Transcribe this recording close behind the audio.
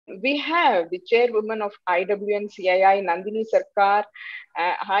we have the chairwoman of IWN CII, Nandini Sarkar.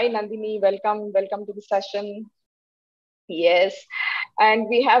 Hi, Nandini. Welcome to the session. Yes. And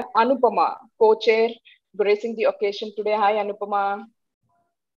we have Anupama, co-chair, gracing the occasion today. Hi, Anupama.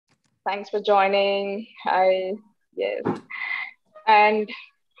 Thanks for joining. Hi. Yes. And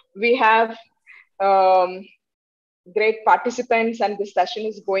we have great participants, and this session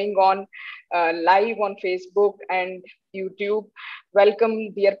is going on live on Facebook and YouTube.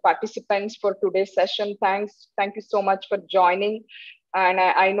 Welcome, dear participants, for today's session. Thank you so much for joining. And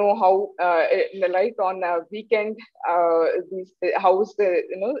I know how right on a weekend how's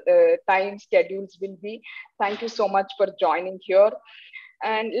the time schedules will be. Thank you so much for joining here.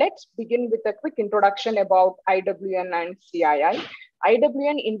 And let's begin with a quick introduction about IWN and CII.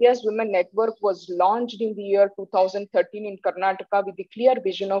 IWN, India's Women Network, was launched in the year 2013 in Karnataka with the clear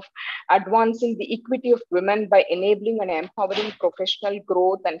vision of advancing the equity of women by enabling and empowering professional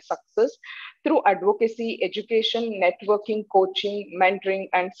growth and success through advocacy, education, networking, coaching, mentoring,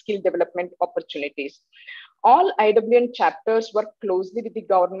 and skill development opportunities. All IWN chapters work closely with the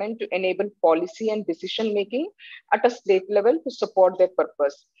government to enable policy and decision making at a state level to support their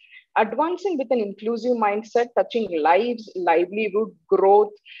purpose. Advancing with an inclusive mindset, touching lives, livelihood,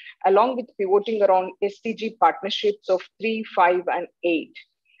 growth, along with pivoting around SDG partnerships of 3, 5, and 8.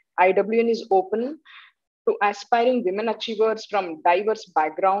 IWN is open to aspiring women achievers from diverse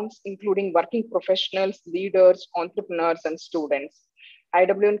backgrounds, including working professionals, leaders, entrepreneurs, and students.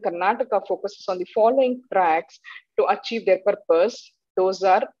 IWN Karnataka focuses on the following tracks to achieve their purpose. Those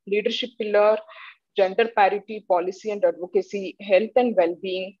are leadership pillar, gender parity, policy and advocacy, health and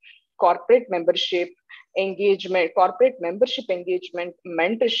well-being, corporate membership engagement,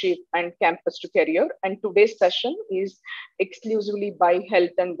 mentorship, and campus to career. And today's session is exclusively by health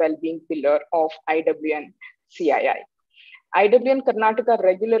and well-being pillar of IWN CII. IWN Karnataka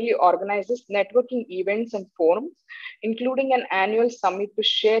regularly organizes networking events and forums, including an annual summit to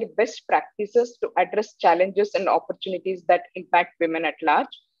share best practices to address challenges and opportunities that impact women at large.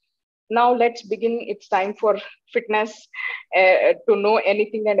 Now let's begin. It's time for fitness, to know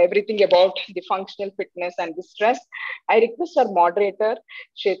anything and everything about the functional fitness and the stress. I request our moderator,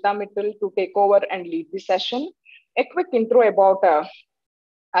 Shweta Mittal, to take over and lead the session. A quick intro about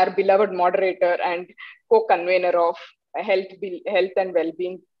our beloved moderator and co-convener of health and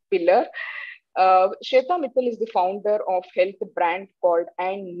well-being pillar. Shweta Mittal is the founder of health brand called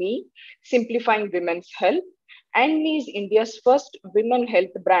And Me, simplifying women's health. And Me is India's first women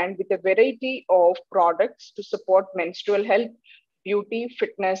health brand with a variety of products to support menstrual health, beauty,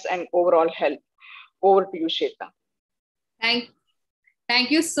 fitness, and overall health. Over to you, Shweta. Thank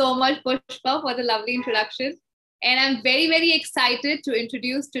you so much, Pushpa, for the lovely introduction. And I'm very, very excited to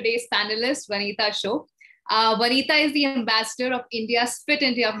introduce today's panelist, Wanitha Ashok. Wanitha is the ambassador of India's Fit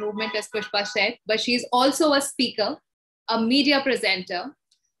India movement, as Pushpa said, but she's also a speaker, a media presenter,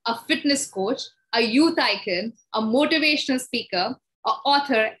 a fitness coach, a youth icon, a motivational speaker, an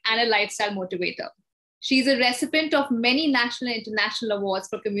author, and a lifestyle motivator. She's a recipient of many national and international awards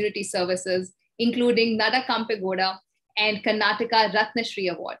for community services, including Nada Kampegoda and Karnataka Ratna Shri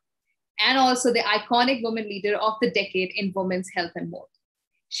Award, and also the iconic woman leader of the decade in women's health and more.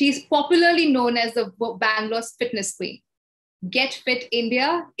 She's popularly known as the Bangalore's fitness queen. Get Fit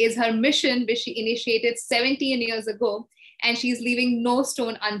India is her mission, which she initiated 17 years ago, and she's leaving no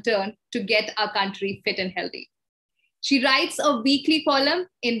stone unturned to get our country fit and healthy. She writes a weekly column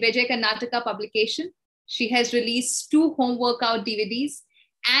in Vijay Karnataka publication. She has released 2 home workout DVDs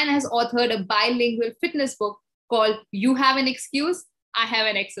and has authored a bilingual fitness book called You Have an Excuse, I Have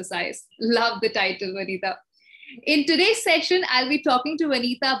an Exercise. Love the title, Wanitha. In today's session, I'll be talking to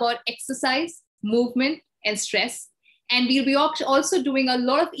Wanitha about exercise, movement, and stress. And we'll be also doing a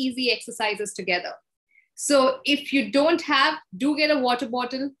lot of easy exercises together. So if you don't have, do get a water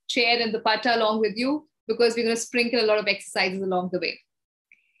bottle, chair, and the patta along with you, because we're going to sprinkle a lot of exercises along the way.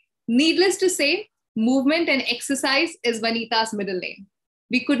 Needless to say, movement and exercise is Wanitha's middle name.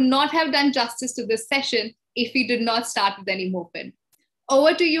 We could not have done justice to this session if we did not start with any movement.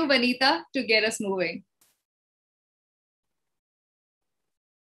 Over to you, Wanitha, to get us moving.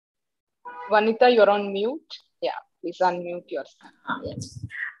 Wanitha, you're on mute. Yeah, please unmute yourself. Yes.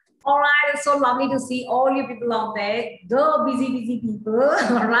 All right, it's so lovely to see all you people out there, the busy people,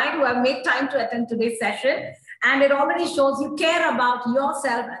 all right, who have made time to attend today's session. And it already shows you care about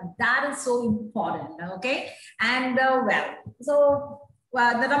yourself, and that is so important, okay? And so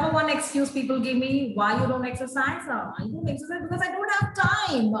Well, the number one excuse people give me, why you don't exercise? I don't exercise because I don't have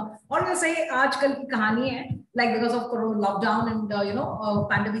time. Or you say, aajkal ki kahani hai, like because of corona lockdown and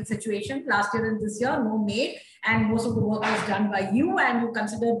pandemic situation, last year and this year, no maid, and most of the work was done by you, and you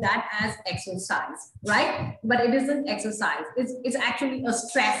consider that as exercise, right? But it isn't exercise. It's actually a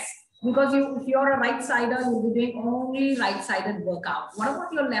stress. Because if you're a right-sider, you'll be doing only right-sided workout. What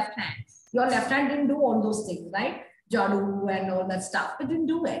about your left hand? Your left hand didn't do all those things, right? Jadu and all that stuff. It didn't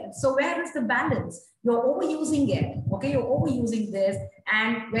do it. So where is the balance? You're overusing it. Okay, you're overusing this,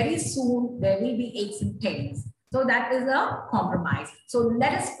 and very soon there will be aches and pains. So that is a compromise. So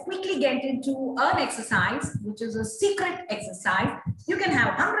let us quickly get into an exercise, which is a secret exercise. You can have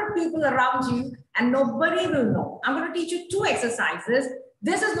 100 people around you and nobody will know. I'm going to teach you 2 exercises.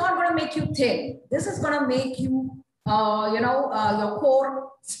 This is not going to make you thin. This is going to make you, your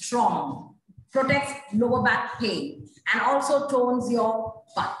core strong, protects lower back pain, and also tones your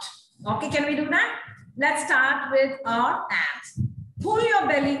butt. Okay, can we do that? Let's start with our abs. Pull your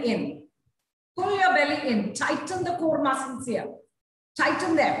belly in. Pull your belly in. Tighten the core muscles here.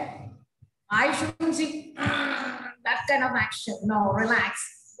 Tighten them. I shouldn't see that kind of action. No,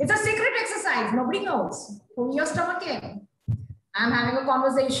 relax. It's a secret exercise. Nobody knows. Pull your stomach in. I'm having a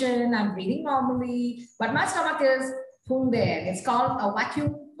conversation. I'm breathing normally, but my stomach is pulled there. It's called a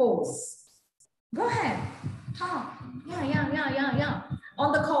vacuum pose. Go ahead. Talk. Yeah.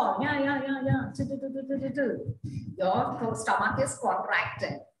 On the call. Yeah. Your stomach is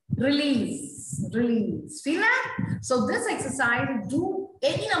contracted. Release. Feel that? So this exercise, do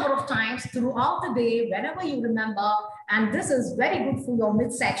any number of times throughout the day, whenever you remember. And this is very good for your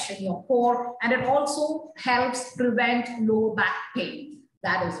midsection, your core, and it also helps prevent low back pain.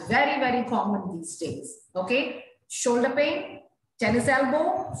 That is very, very common these days. Okay. Shoulder pain, tennis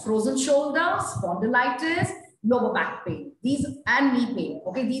elbow, frozen shoulder, spondylitis, lower back pain, these and knee pain.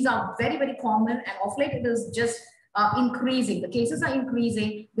 Okay, these are very, very common, and of late it is just increasing. The cases are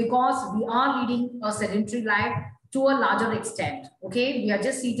increasing because we are leading a sedentary life to a larger extent. Okay, we are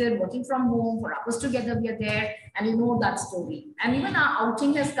just seated, working from home, for hours together we are there, and you know that story. And even our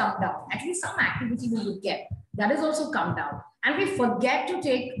outing has come down. At least some activity we would get. That has also come down. And we forget to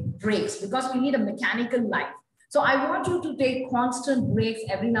take breaks because we need a mechanical life. So I want you to take constant breaks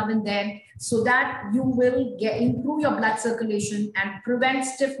every now and then so that you will improve your blood circulation and prevent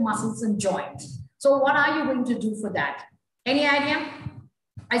stiff muscles and joints. So what are you going to do for that? Any idea?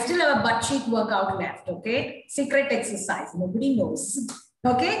 I still have a butt cheek workout left, okay? Secret exercise, nobody knows,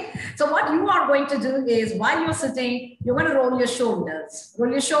 okay? So what you are going to do is, while you're sitting, you're going to roll your shoulders.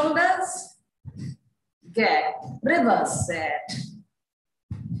 Roll your shoulders. Good. Reverse it.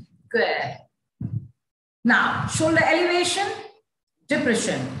 Good. Now, shoulder elevation,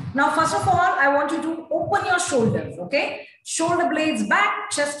 depression. Now, first of all, I want you to open your shoulders, okay? Shoulder blades back,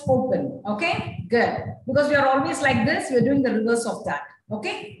 chest open, okay? Good. Because we are always like this, we're doing the reverse of that,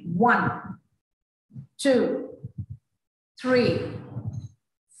 okay? 1, 2, 3,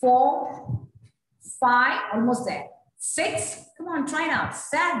 4, 5, almost there. 6, come on, try it out.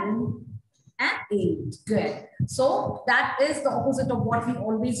 7, and 8. Good. So that is the opposite of what we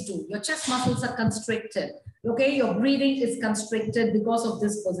always do. Your chest muscles are constricted. Okay, your breathing is constricted because of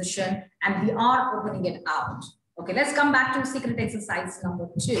this position, and we are opening it out. Okay, let's come back to secret exercise number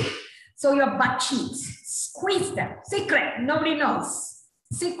 2. So your butt cheeks, squeeze them. Secret, nobody knows.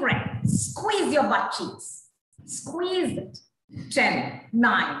 Secret, squeeze your butt cheeks. Squeeze it. 10,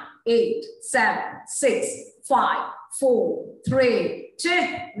 9, 8, 7, 6, 5, 4, 3,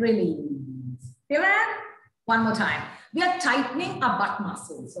 2, release. Feel that? One more time. We are tightening our butt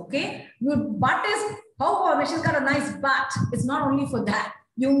muscles, okay? Your butt is, oh, she's got a nice butt. It's not only for that.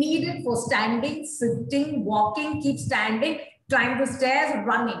 You need it for standing, sitting, walking, keep standing, climb the stairs,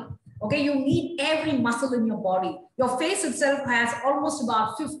 running. Okay, you need every muscle in your body. Your face itself has almost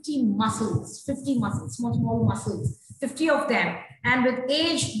about 50 muscles, small muscles, 50 of them. And with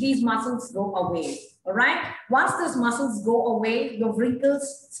age, these muscles go away. All right. Once those muscles go away, your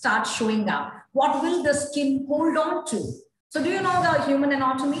wrinkles start showing up. What will the skin hold on to? So do you know the human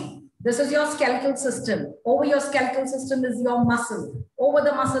anatomy? This is your skeletal system. Over your skeletal system is your muscle. Over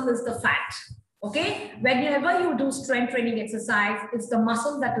the muscle is the fat. Okay. Whenever you do strength training exercise, it's the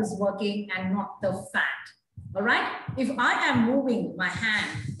muscle that is working and not the fat. All right. If I am moving my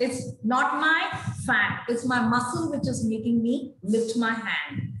hand, it's not my fat. It's my muscle which is making me lift my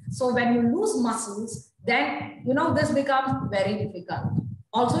hand. So when you lose muscles, then, you know, this becomes very difficult.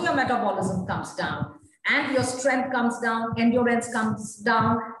 Also, your metabolism comes down and your strength comes down, endurance comes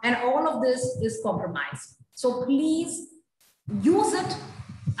down, and all of this is compromised. So please use it.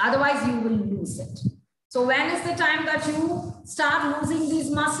 Otherwise, you will lose it. So when is the time that you start losing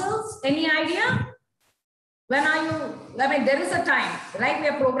these muscles? Any idea? When are you, I mean, there is a time, right? We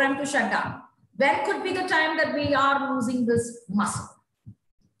are programmed to shut down. When could be the time that we are losing this muscle?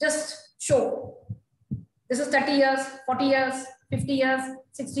 Just show. This is 30 years, 40 years, 50 years,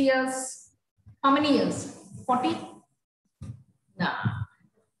 60 years. How many years? 40? No.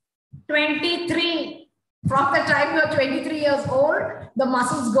 23. From the time you're 23 years old, the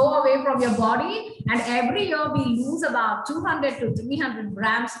muscles go away from your body, and every year we lose about 200 to 300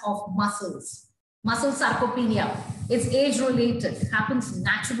 grams of muscles. Muscle sarcopenia. It's age-related, happens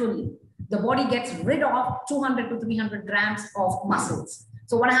naturally. The body gets rid of 200 to 300 grams of muscles.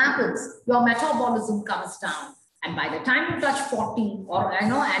 So what happens? Your metabolism comes down. And by the time you touch 40 or and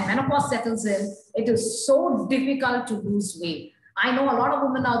menopause settles in, it is so difficult to lose weight. I know a lot of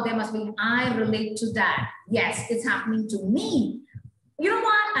women out there must be, I relate to that. Yes, it's happening to me. You know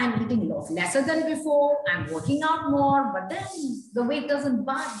what? I'm eating lesser than before. I'm working out more, but then the weight doesn't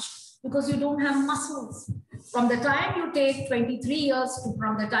budge because you don't have muscles. From the time you take 23 years to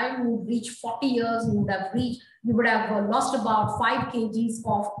from the time you reach 40 years, you would have lost about 5 kgs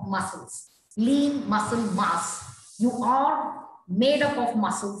of muscles. Lean muscle mass. You are made up of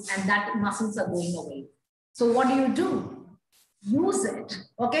muscles, and that muscles are going away. So what do? Use it.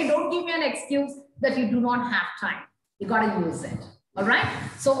 Okay, don't give me an excuse that you do not have time. You got to use it. All right.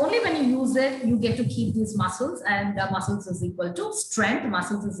 So only when you use it, you get to keep these muscles, and muscles is equal to strength.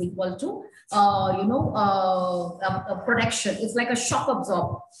 Muscles is equal to, protection. It's like a shock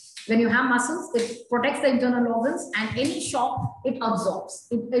absorber. When you have muscles, it protects the internal organs, and any shock it absorbs.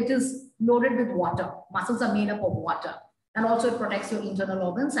 It is loaded with water. Muscles are made up of water. And also it protects your internal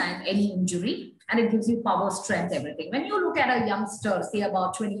organs and any injury, and it gives you power, strength, everything. When you look at a youngster, say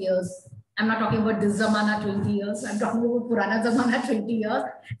about 20 years, I'm not talking about this Zamana 20 years, I'm talking about Purana Zamana 20 years,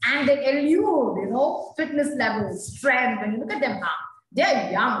 and they elude, fitness levels, strength. When you look at them now,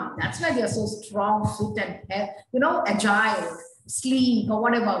 they're young. That's why they're so strong, fit, and, agile, sleek, or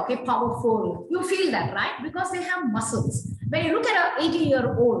whatever, okay, powerful. You feel that, right? Because they have muscles. When you look at an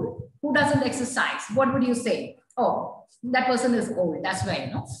 80-year-old who doesn't exercise, what would you say? Oh, that person is old. That's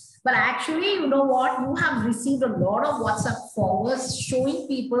why, But actually, you know what? You have received a lot of WhatsApp forwards showing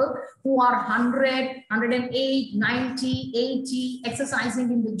people who are 100, 108, 90, 80,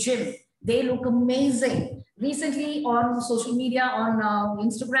 exercising in the gym. They look amazing. Recently on social media, on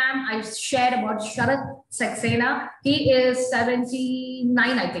Instagram, I shared about Sharat Saxena. He is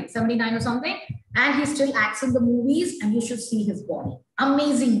 79, I think, 79 or something. And he still acts in the movies, and you should see his body.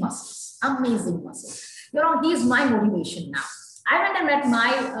 Amazing muscles, amazing muscles. He's my motivation now. I went and met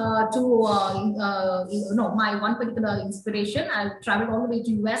my my one particular inspiration. I traveled all the way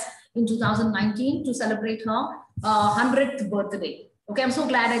to US in 2019 to celebrate her 100th birthday. Okay, I'm so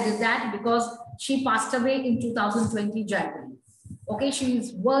glad I did that because she passed away in 2020 January. Okay, she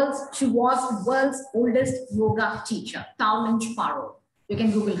was world's oldest yoga teacher, Tao Lynch Paro. You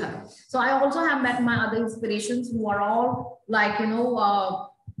can Google her. So I also have met my other inspirations who are all like,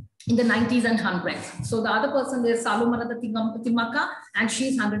 in the 90s and 100s. So the other person is Salumarada Timaka, and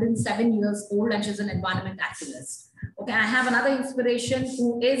she's 107 years old, and she's an environment activist. Okay, I have another inspiration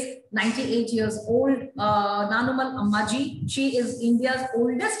who is 98 years old, Nanumal Ammaji. She is India's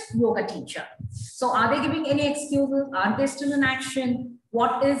oldest yoga teacher. So are they giving any excuses? Are they still in action?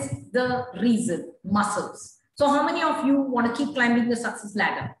 What is the reason? Muscles. So how many of you want to keep climbing the success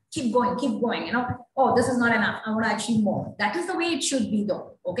ladder? Keep going, oh, this is not enough. I want to achieve more. That is the way it should be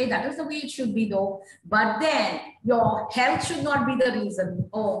though. Okay, that is the way it should be though. But then your health should not be the reason.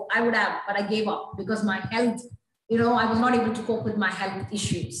 Oh, I would have, but I gave up because my health, I was not able to cope with my health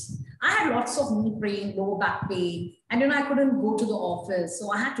issues. I had lots of knee pain, lower back pain, and I couldn't go to the office.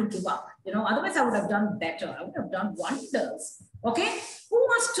 So I had to give up, otherwise I would have done better. I would have done wonders. Okay. Who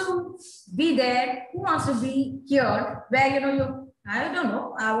wants to be there? Who wants to be here where, I don't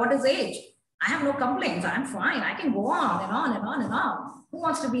know, what is age? I have no complaints. I'm fine. I can go on and on and on and on. Who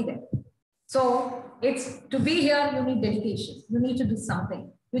wants to be there? So it's to be here, you need dedication. You need to do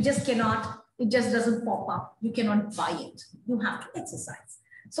something. You just cannot, it just doesn't pop up. You cannot buy it. You have to exercise.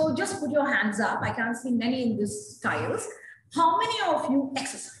 So just put your hands up. I can't see many in this styles. How many of you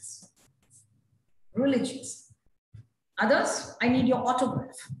exercise? Religious. Others, I need your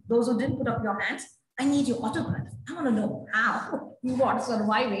autograph. Those who didn't put up your hands, I need your autograph. I want to know how you are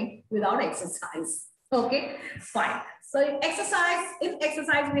surviving without exercise. Okay, fine. So in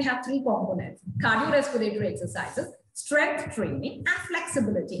exercise, we have 3 components: cardiorespiratory exercises, strength training, and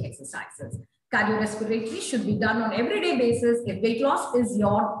flexibility exercises. Cardiorespiratory should be done on everyday basis if weight loss is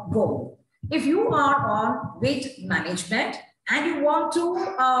your goal. If you are on weight management and you want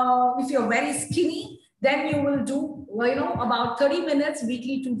to, if you're very skinny, Then you will do, about 30 minutes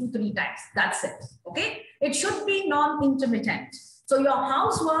weekly, 2 to 3 times. That's it. Okay. It should be non-intermittent. So your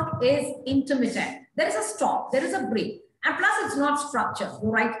housework is intermittent. There is a stop, there is a break. And plus it's not structured.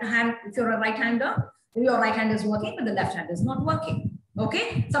 Your right hand, if you're a right-hander, your right hand is working, but the left hand is not working.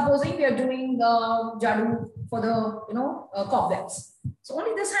 Okay. Supposing we are doing jadu for the cobwebs. So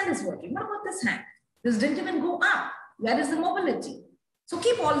only this hand is working. What about this hand? This didn't even go up. Where is the mobility? So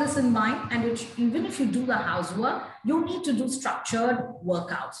keep all this in mind, and even if you do the housework, you need to do structured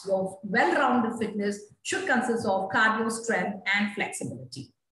workouts. Your well-rounded fitness should consist of cardio, strength, and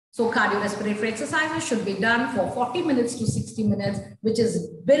flexibility. So cardiorespiratory exercises should be done for 40 minutes to 60 minutes, which is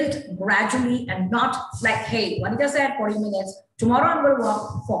built gradually and not like, hey, Wanitha said 40 minutes, tomorrow I will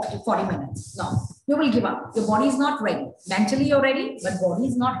work 40 minutes. No, you will give up. Your body is not ready. Mentally you're ready, but body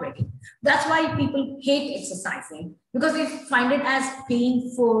is not ready. That's why people hate exercising, because they find it as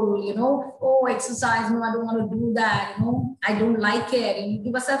painful, oh, exercise, no, I don't want to do that, I don't like it. And you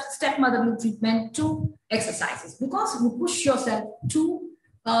give yourself stepmotherly treatment to exercises because you push yourself too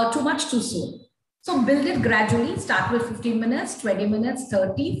much too soon. So build it gradually. Start with 15 minutes, 20 minutes,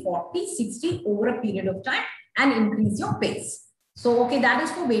 30, 40, 60 over a period of time, and increase your pace. So, okay, that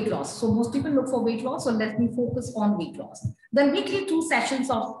is for weight loss. So most people look for weight loss. So let me focus on weight loss. Then weekly 2 sessions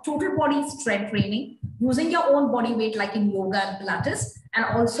of total body strength training, using your own body weight like in yoga and Pilates, and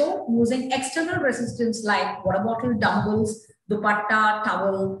also using external resistance like water bottle, dumbbells, dupatta,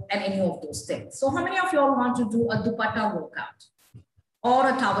 towel, and any of those things. So how many of you all want to do a dupatta workout? Or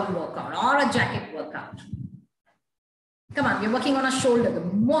a towel workout, or a jacket workout? Come on, we're working on a shoulder, the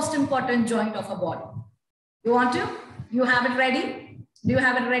most important joint of a body. You want to? You have it ready? Do you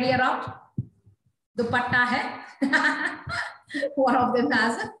have it ready around? Dupatta hai? One of them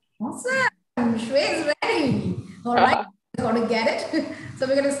has it. Awesome. Shway is ready. All right, we're going to get it. So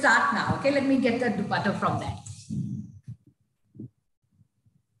we're going to start now. Okay, let me get the dupatta from there.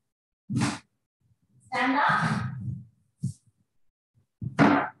 Stand up.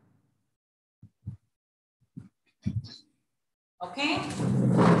 Okay.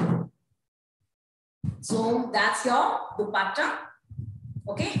 So that's your dupatta.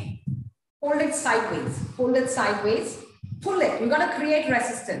 Okay. Hold it sideways. Hold it sideways. Pull it. You're going to create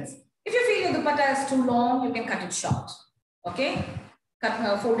resistance. If you feel your dupatta is too long, you can cut it short. Okay.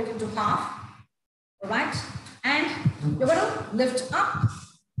 Fold it into half. All right. And you're going to lift up,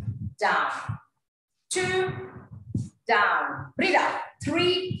 down, 2, down, breathe out,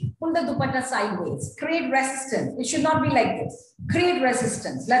 3, pull the dupatta sideways, create resistance. It should not be like this. Create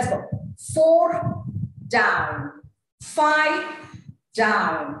resistance. Let's go. 4, down, 5,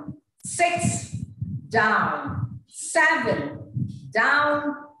 down, 6, down, 7,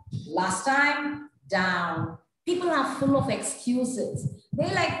 down, last time, down. People are full of excuses.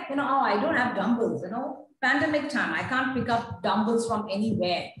 They like, oh, I don't have dumbbells, pandemic time, I can't pick up dumbbells from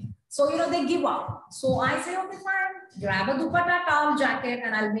anywhere. So, they give up. So I say, okay, fine, grab a dupatta, towel, jacket,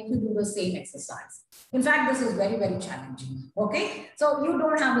 and I'll make you do the same exercise. In fact, this is very, very challenging. Okay. So you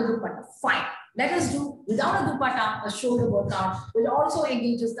don't have a dupatta. Fine. Let us do without a dupatta, a shoulder workout, which also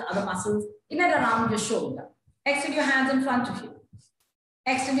engages the other muscles in and around your shoulder. Extend your hands in front of you.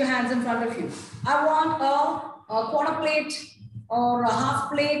 Extend your hands in front of you. I want a quarter plate or a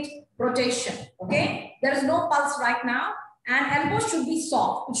half plate rotation. Okay. There is no pulse right now. And elbows should be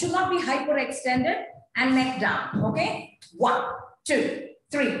soft. It should not be hyperextended and neck down. Okay. 1, 2,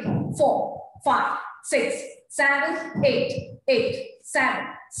 3, 4, 5, 6, 7, 8, 8, 7,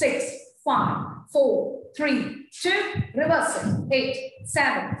 6, 5, 4, 3, 2. Reverse it. 8,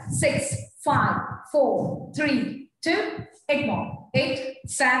 7, 6, 5, 4, 3, 2. 8 more. 8,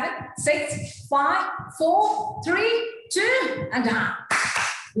 7, 6, 5, 4, 3, 2. And down.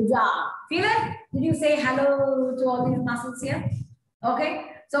 Good job. Feel it? Did you say hello to all these muscles here? Okay.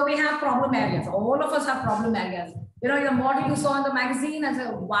 So we have problem areas. All of us have problem areas. The model you saw in the magazine and say,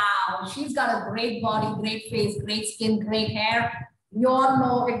 wow, she's got a great body, great face, great skin, great hair. You all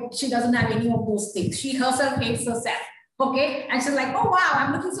know she doesn't have any of those things. She herself hates herself. Okay. And she's like, oh, wow,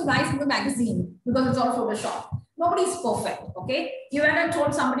 I'm looking so nice in the magazine because it's all Photoshop. Nobody's perfect, okay? You ever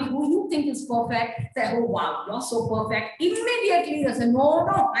told somebody who you think is perfect, say, oh, wow, you're so perfect. Immediately they say,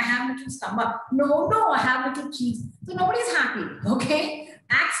 no, I have little stomach. No, I have little cheeks. So nobody's happy, okay?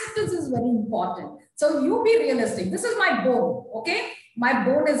 Acceptance is very important. So you be realistic. This is my bone, okay? My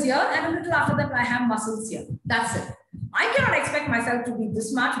bone is here, and a little after that, I have muscles here. That's it. I cannot expect myself to be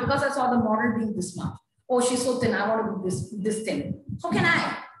this much because I saw the model being this much. Oh, she's so thin, I want to be this thin. How can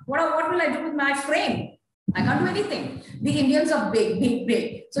I? What will I do with my frame? I can't do anything. The Indians are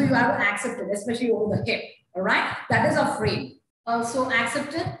big. So you have to accept it, especially over the hip. All right. That is a frame. So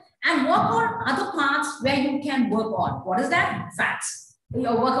accept it. and work on other parts where you can work on. What is that? Fats. You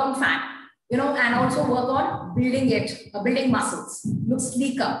work on fat, you know, and also work on building it, building muscles. Look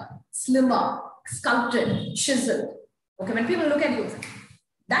sleeker, slimmer, sculpted, chiseled. Okay, when people look at you,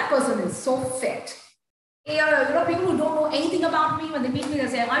 that person is so fit. You know, people who don't know anything about me, when they meet me, they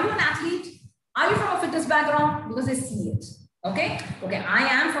say, are you an athlete? Are you from a fitness background? Because they see it. Okay, I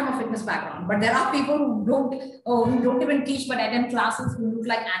am from a fitness background, but there are people who don't even teach but attend classes who look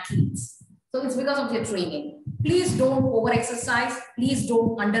like athletes. So it's because of their training. Please don't over-exercise. Please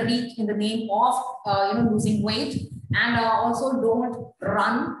don't undereat in the name of you know, losing weight. And also don't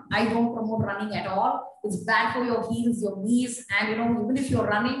run. I don't promote running at all. It's bad for your heels, your knees, and you know, even if you're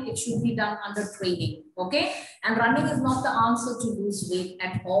running, it should be done under training. Okay, and running is not the answer to lose weight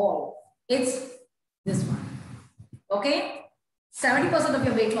at all. It's this one. Okay. 70% of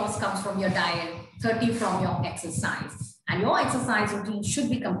your weight loss comes from your diet, 30% from your exercise. And your exercise routine should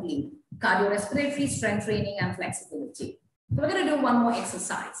be complete. Cardiorespiratory, strength training, and flexibility. So we're going to do one more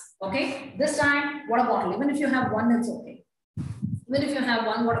exercise. Okay. This time, water bottle. Even if you have one, it's okay. Even if you have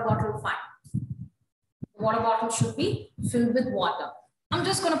one water bottle, fine. The water bottle should be filled with water. I'm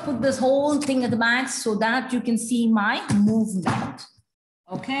just going to put this whole thing at the back so that you can see my movement.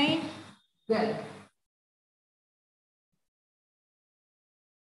 Okay. Good.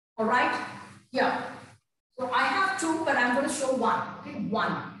 All right, yeah. So I have two, but I'm going to show one. Okay,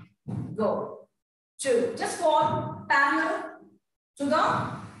 one, go. Two, just fall parallel to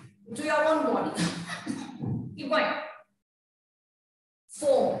your own body. Keep going.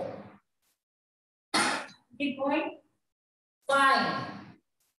 4. Keep going. 5,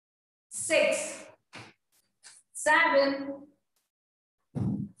 6, 7,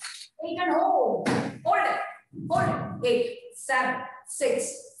 8, and hold. Hold it. 8, 7,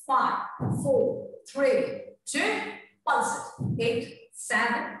 6, 5, 4, 3, 2, pulse it. 8,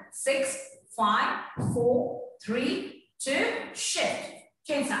 7, 6, 5, 4, 3, 2, shift.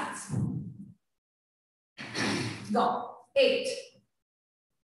 Change sides. Go. 8,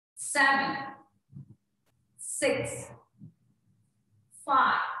 7, 6,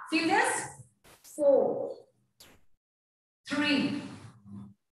 5. Feel this? 4, 3,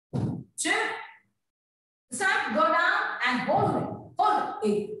 2. Side, go down and hold it. Hold it.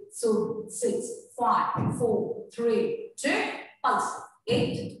 8, so 6, 5, 4, 3, 2. Pulse.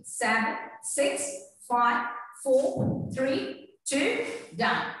 8, 7, 6, 5, 4, 3, 2.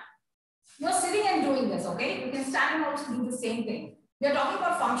 Down. You're sitting and doing this, okay? You can stand and also do the same thing. We are talking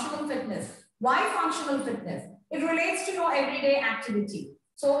about functional fitness. Why functional fitness? It relates to your everyday activity.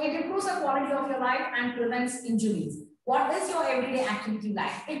 So it improves the quality of your life and prevents injuries. What is your everyday activity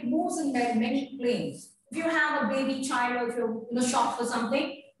like? It moves in many planes. If you have a baby child or if you're in a shop for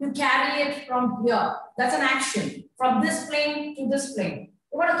something, you carry it from here. That's an action. From this plane to this plane.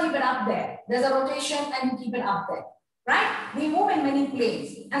 You want to keep it up there. There's a rotation and you keep it up there. Right? We move in many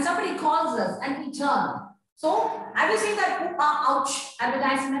planes. And somebody calls us and we turn. So, have you seen that ouch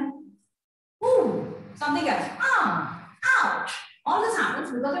advertisement? Ooh, something else. Ouch. All this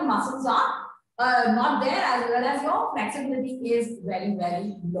happens because your muscles are not there, as well as your flexibility is very,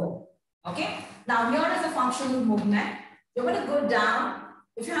 very low. Okay. Now, here is a functional movement. You're going to go down.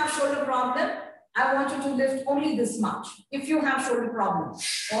 If you have shoulder problem, I want you to lift only this much. If you have shoulder problem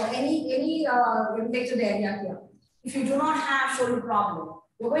or any irritated area here. If you do not have shoulder problem,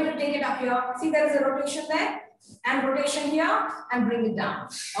 you're going to take it up here. See, there is a rotation there and rotation here and bring it down.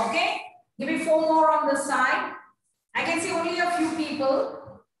 Okay. Give me 4 more on this side. I can see only a few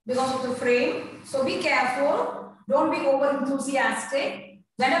people because of the frame. So be careful. Don't be over enthusiastic.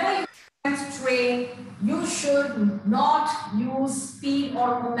 Whenever you train, you should not use speed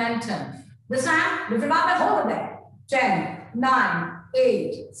or momentum. This time, lift it up and hold it there. 10, 9,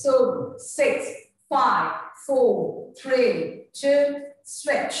 8, 7, 6, 5, 4, 3, 2,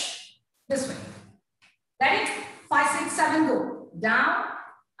 switch. This way. Ready? 5, 6, 7, go. Down,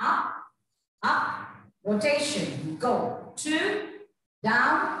 up, up, rotation, go. 2,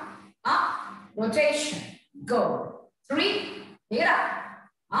 down, up, rotation, go. 3, get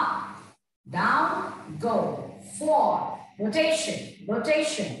up, down, go. 4, rotation,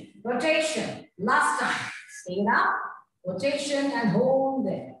 rotation, rotation. Last time, stay up, rotation and hold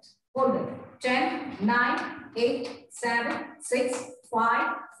it. Hold it. 10, 9, 8, 7, 6,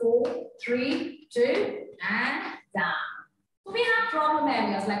 5, 4, 3, 2, and down. So we have problem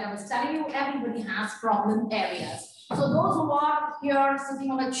areas, like I was telling you, everybody has problem areas. So those who are here sitting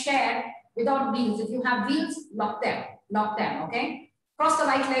on a chair without wheels, if you have wheels, lock them, okay? Cross the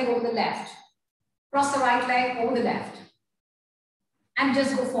right leg over the left. Cross the right leg over the left. And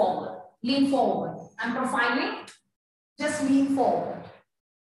just go forward, lean forward. I'm profiling, just lean forward.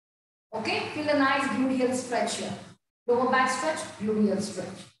 Okay, feel a nice gluteal stretch here. Lower back stretch, gluteal stretch.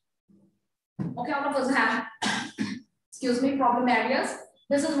 Okay, all of us have, excuse me, problem areas.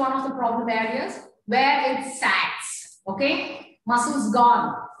 This is one of the problem areas where it sags. Okay, muscles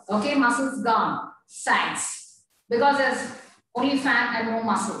gone. Okay, muscles gone, sags. Because there's only fat and no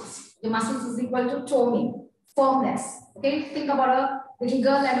muscles. The muscles is equal to toning, firmness. Okay, think about a little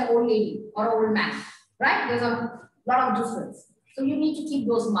girl and an old lady or an old man, right? There's a lot of difference. So you need to keep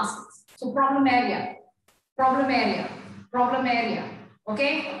those muscles. So problem area, problem area, problem area.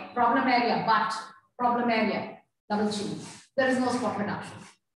 Okay, problem area, but problem area, double chin. There is no spot reduction.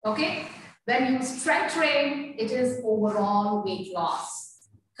 Okay, when you strength train, it is overall weight loss.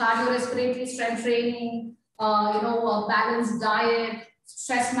 Cardiorespiratory strength training, balanced diet,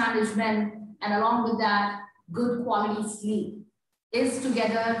 stress management, and along with that, good quality sleep is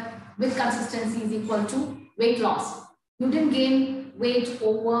together with consistency is equal to weight loss. You didn't gain weight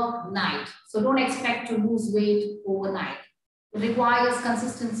overnight, so don't expect to lose weight overnight. It requires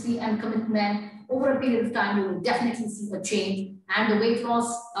consistency and commitment. Over a period of time, you will definitely see a change, and the weight loss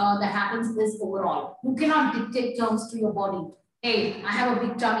that happens is overall. You cannot dictate terms to your body. Hey, I have a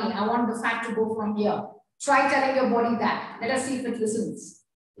big tummy. I want the fat to go from here. Try telling your body that. Let us see if it listens.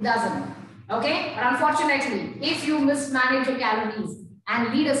 It doesn't. Okay? But unfortunately, if you mismanage your calories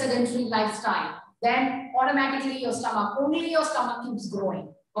and lead a sedentary lifestyle, then automatically your stomach, only your stomach keeps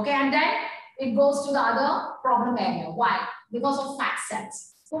growing. Okay? And then it goes to the other problem area. Why? Because of fat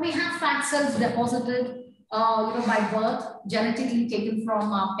cells. So we have fat cells deposited by birth, genetically taken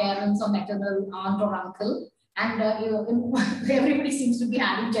from our parents or maternal aunt or uncle. And everybody seems to be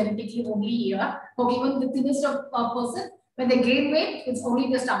having genetically only here. Okay, even the thinnest of person, when they gain weight, it's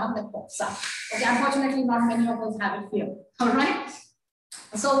only the stomach that pops up. Okay, unfortunately, not many of us have it here. All right.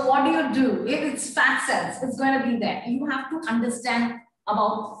 So what do? If it's fat cells, it's going to be there. You have to understand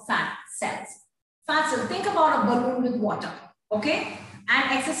about fat cells. Fat cells, think about a balloon with water. Okay,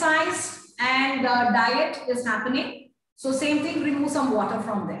 and exercise and diet is happening. So same thing, remove some water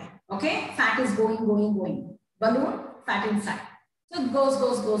from there. Okay, fat is going. Balloon, fat inside. So it goes,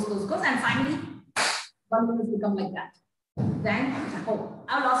 and finally, balloon has become like that. Then, oh,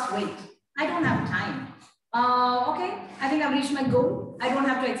 I lost weight. I don't have time. Okay, I think I've reached my goal. I don't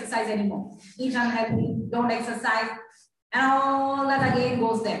have to exercise anymore. Eat unhealthy, don't exercise, and all that again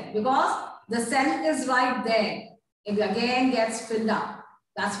goes there because the cell is right there. It again gets filled up.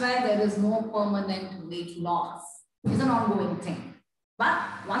 That's why there is no permanent weight loss. It's an ongoing thing. But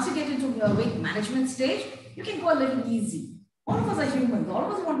once you get into the weight management stage, you can go a little easy. All of us are humans. All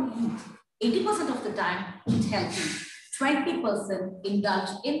of us want to eat. 80% of the time, eat healthy. 20% indulge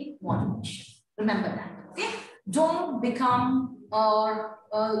in moderation. Remember that. Okay? Don't become a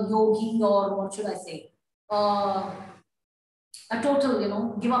yogi or what should I say? A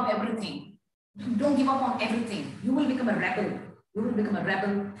total, give up everything. Don't give up on everything. You will become a rebel. You will become a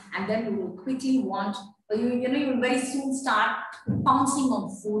rebel, and then you will quickly want. You will very soon start pouncing on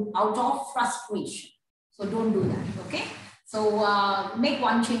food out of frustration. So don't do that, okay? So make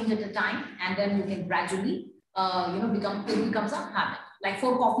one change at a time, and then you can gradually, it becomes a habit. Like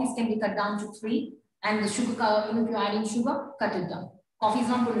 4 coffees can be cut down to 3, and the sugar, if you're adding sugar, cut it down. Coffee is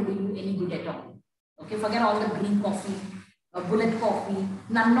not going to do you any good at all. Okay, forget all the green coffee, bullet coffee.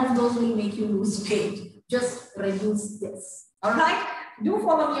 None of those will make you lose weight. Just reduce this. All right. Do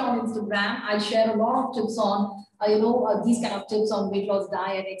follow me on Instagram. I share a lot of tips on, these kind of tips on weight loss,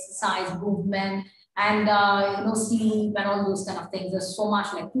 diet, exercise, movement, and, sleep and all those kind of things. There's so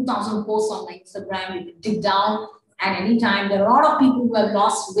much, like 2,000 posts on my Instagram. You can dig down and anytime. There are a lot of people who have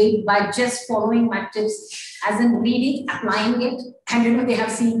lost weight by just following my tips, as in reading, applying it, and, they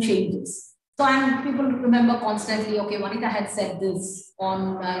have seen changes. So, and people remember constantly, okay, Wanitha had said this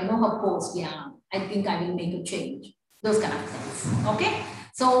on, her post. Yeah, I think I will make a change. Those kind of things. Okay.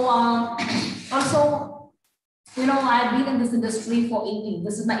 So also, I've been in this industry for 18.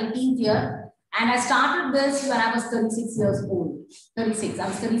 This is my 18th year. And I started this when I was 36 years old. 36. I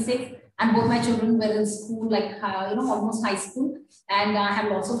was 36. And both my children were in school, like, almost high school. And I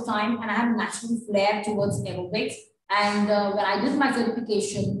have lots of time. And I have a natural flair towards aerobics. And when I did my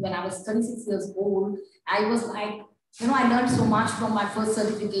certification, when I was 36 years old, I was like, I learned so much from my first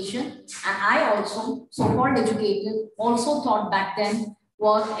certification, and I also, so-called educated, also thought back then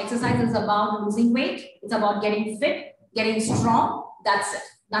was exercise is about losing weight. It's about getting fit, getting strong. That's it.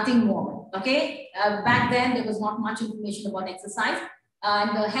 Nothing more. Okay. Back then, there was not much information about exercise, and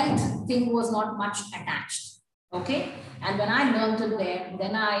the health thing was not much attached. Okay. And when I learned it there,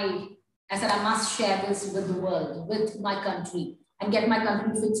 then I said, I must share this with the world, with my country, and get my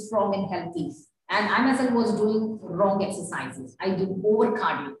country fit, strong, and healthy. And I myself was doing wrong exercises. I did over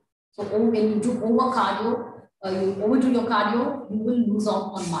cardio. So when you do you overdo your cardio, you will lose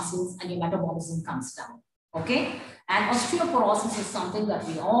out on muscles and your metabolism comes down. Okay. And osteoporosis is something that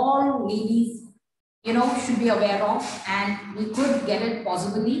we all ladies, should be aware of, and we could get it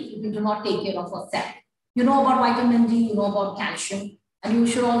possibly if we do not take care of ourselves. You know about vitamin D, you know about calcium, and you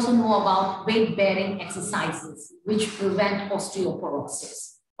should also know about weight-bearing exercises which prevent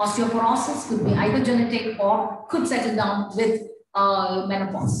osteoporosis. Osteoporosis could be either genetic or could settle down with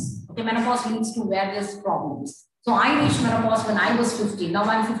menopause. Okay, menopause leads to various problems. So I reached menopause when I was 50. Now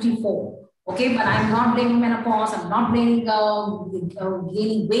I'm 54. Okay, but I'm not blaming menopause. I'm not blaming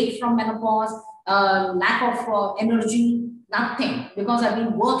gaining weight from menopause, lack of energy, nothing. Because I've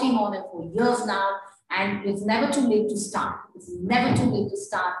been working on it for years now, and it's never too late to start. It's never too late to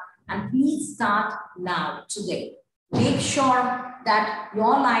start. And please start now, today. Make sure that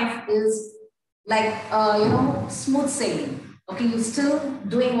your life is like, smooth sailing. Okay, you're still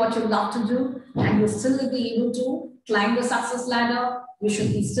doing what you love to do, and you'll still be able to climb the success ladder. You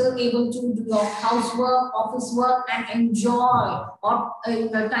should be still able to do your housework, office work, and enjoy or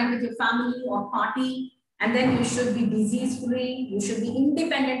time with your family or party. And then you should be disease-free. You should be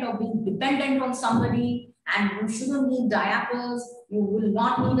independent of being dependent on somebody. And you shouldn't need diapers. You will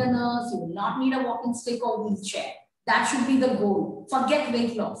not need a nurse. You will not need a walking stick or wheelchair. That should be the goal. Forget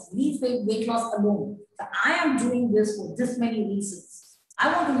weight loss. Leave weight loss alone. So I am doing this for this many reasons.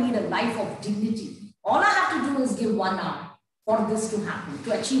 I want to lead a life of dignity. All I have to do is give 1 hour for this to happen,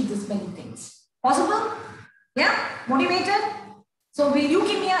 to achieve this many things. Possible? Yeah? Motivated? So will you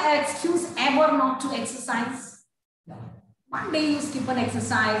give me an excuse ever not to exercise? No. One day you skip an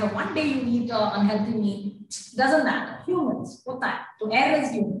exercise, or one day you eat unhealthy meal. Doesn't matter. Humans, what that? To err is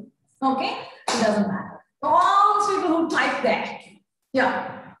human. Okay? It doesn't matter. So all those people who type there.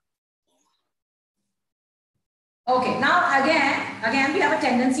 Yeah. Okay, now again, we have a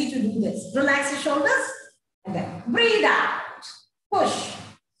tendency to do this. Relax your shoulders and then breathe out. Push.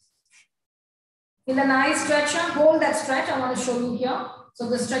 Feel a nice stretch. Hold that stretch. I want to show you here. So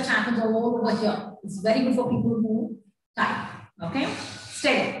the stretch happens all over here. It's very good for people who type. Okay?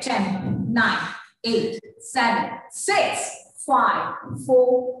 Stay. 10, 9, 8, 7, 6, 5,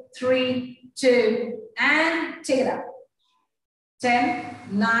 4, 3, 2, and take it up. 10,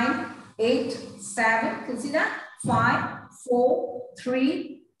 9, 8, 7. Can you see that? 5, 4,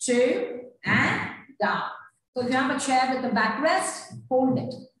 3, 2, and down. So if you have a chair with the backrest, hold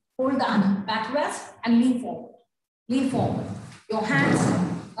it. Hold the backrest and lean forward. Lean forward. Your hands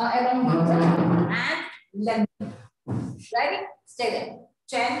elongated and lengthen. Ready? Stay there.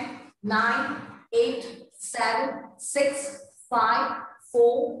 10, 9, 8, 7, 6, 5,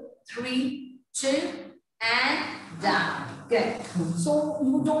 4, 3, 2, and down. Good. So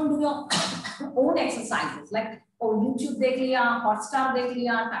you don't do your own exercises like, oh, YouTube देख लिया, Hotstar देख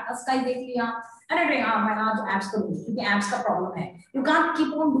लिया, Tata Sky देख लिया, and everything. मैं आज abs करूँगी क्योंकि abs का problem है. You can't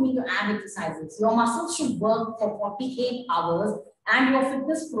keep on doing your ab exercises. Your muscles should work for 48 hours, and your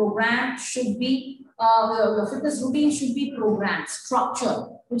fitness program should be, your fitness routine should be programmed, structured.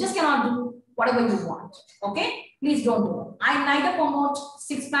 You just cannot do whatever you want. Okay? Please don't do it. I neither promote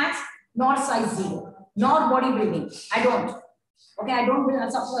six packs nor size 0, nor bodybuilding. I don't. Okay? I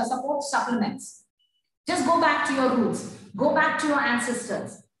don't support supplements. Just go back to your roots. Go back to your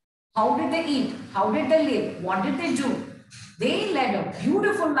ancestors. How did they eat? How did they live? What did they do? They led a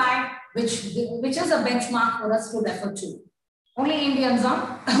beautiful life, which is a benchmark for us to refer to. Only Indians,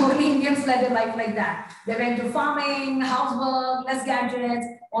 only Indians led a life like that. They went to farming, housework, less gadgets,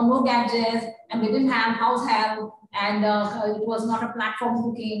 or no gadgets, and they didn't have house help, and it was not a platform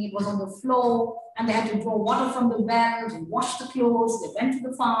cooking, it was on the floor, and they had to draw water from the well, to wash the clothes, they went to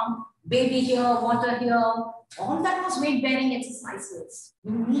the farm, baby here, water here. All that was weight-bearing exercises.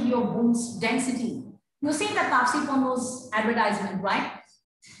 You need your bones density. You've seen the Tapsi Ponno's advertisement, right?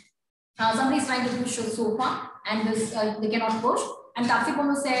 Somebody's trying to push a sofa and this, they cannot push. And Tapsi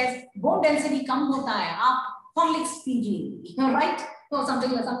Ponno says, bone density kam hota hai, aap Horlicks PG, right? So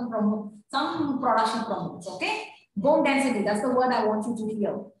something like some production promotes, okay? Bone density, that's the word I want you to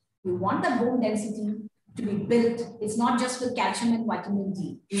hear. You want the bone density to be built. It's not just with calcium and vitamin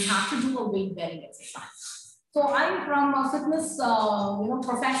D. You have to do a weight-bearing exercise. So I'm from a fitness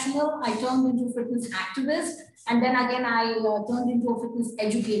professional. I turned into fitness activist. And then again, I turned into a fitness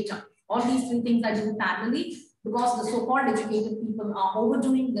educator. All these three things I do parallelly because the so-called educated people are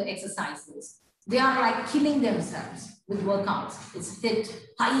overdoing the exercises. They are like killing themselves with workouts. It's HIIT,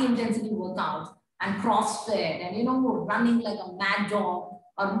 high intensity workouts, and CrossFit, and running like a mad dog.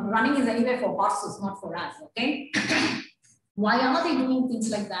 Running is anywhere for horses, not for us, okay? Why are they doing things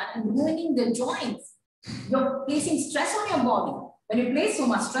like that and ruining their joints? You're placing stress on your body. When you place so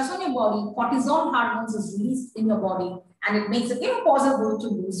much stress on your body, cortisol hormones is released in your body and it makes it impossible to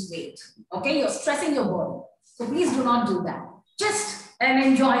lose weight. Okay, you're stressing your body. So please do not do that. Just an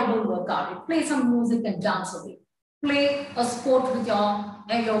enjoyable workout. Play some music and dance away. Play a sport with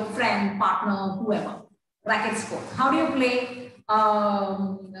your friend, partner, whoever. Racket sport. How do you play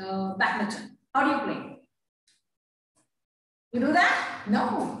badminton? How do you play? You do that?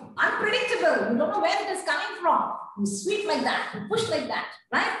 No. Unpredictable. You don't know where it is coming from. You sweep like that. You push like that.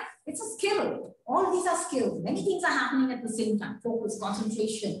 Right? It's a skill. All these are skills. Many things are happening at the same time. Focus,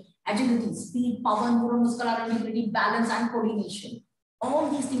 concentration, agility, speed, power, neuromuscular integrity, balance, and coordination. All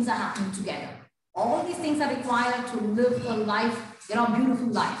these things are happening together. All these things are required to live a life, beautiful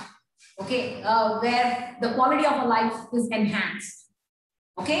life. Okay, where the quality of a life is enhanced.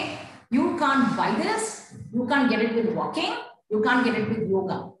 Okay, you can't buy this. You can't get it with walking. You can't get it with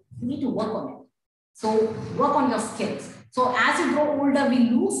yoga. You need to work on it. So work on your skills. So as you grow older, we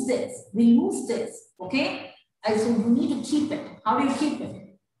lose this. Okay, and so you need to keep it. How do you keep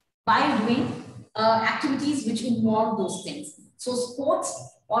it? By doing activities which involve those things. So sports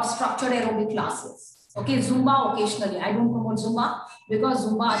or structured aerobic classes. Okay, Zumba occasionally. I don't promote Zumba because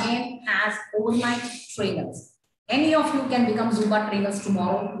Zumba again has overnight trainers. Any of you can become Zumba trainers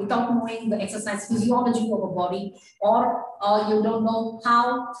tomorrow without knowing the exercise physiology of a body, or you don't know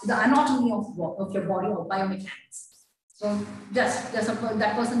how the anatomy of your body or biomechanics. So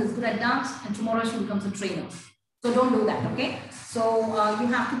that person is good at dance and tomorrow she becomes a trainer. So don't do that, okay? So you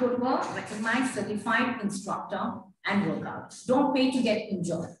have to go to a recognized, certified instructor and work out. Don't pay to get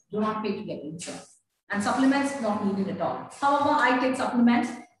injured. Do not pay to get injured. And supplements not needed at all. However, I take supplements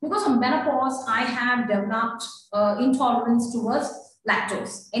because of menopause. I have developed intolerance towards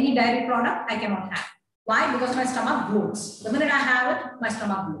lactose. Any dairy product I cannot have. Why? Because my stomach bloats. The minute I have it, my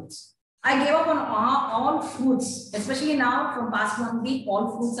stomach bloats. I gave up on all fruits, especially now from past 1 week,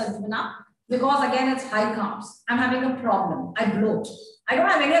 all fruits are given up because again, it's high carbs. I'm having a problem. I bloat. I don't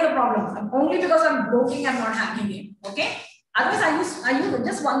have any other problem. Only because I'm bloating, I'm not having it. Okay. Otherwise, I used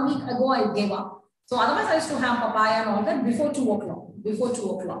just 1 week ago, I gave up. So otherwise, I used to have papaya and all that before 2 o'clock. Before 2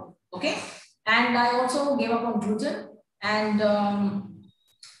 o'clock. Okay. And I also gave up on gluten and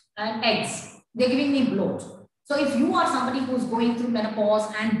eggs. They're giving me bloat. So if you are somebody who's going through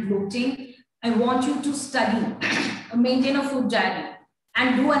menopause and bloating, I want you to study, maintain a food diary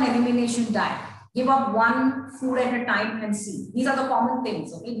and do an elimination diet. Give up one food at a time and see. These are the common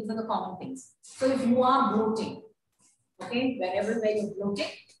things, okay? These are the common things. So if you are bloating, okay, where you're bloating,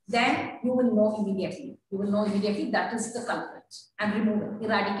 then you will know immediately. You will know immediately that is the culprit and remove it,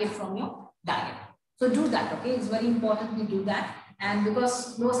 eradicate from your diet. So do that, okay? It's very important we do that. And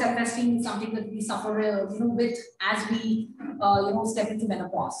because low self-esteem is something that we suffer with as we step into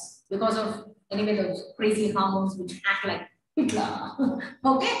menopause because of anyway those crazy hormones which act like Hitler.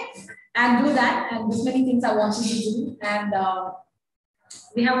 Okay, and do that. And there's many things I want you to do. And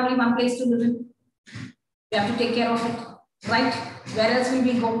we have only one place to live in. We have to take care of it, right? Where else will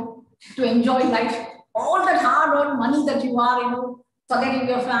we go to enjoy life? All that hard-earned money that you are, forgetting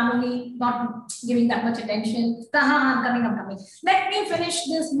your family, not giving that much attention. I'm coming. Let me finish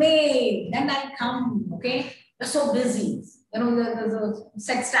this mail, then I'll come, okay? You're so busy. There's a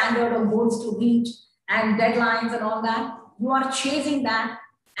set standard of goals to reach and deadlines and all that. You are chasing that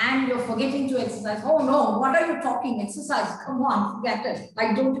and you're forgetting to exercise. Oh no, what are you talking? Exercise, come on, forget it.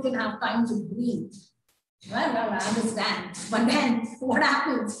 I don't even have time to breathe. Well, I understand. But then what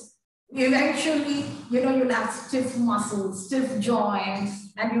happens? Eventually, you'll have stiff muscles, stiff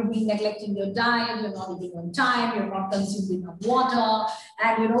joints, and you'll be neglecting your diet, you're not eating on time, you're not consuming enough water,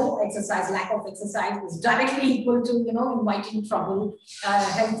 and lack of exercise is directly equal to, inviting trouble,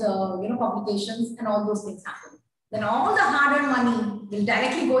 health, complications, and all those things happen. Then all the hard-earned money will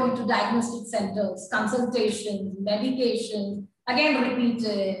directly go into diagnostic centers, consultations, medication, again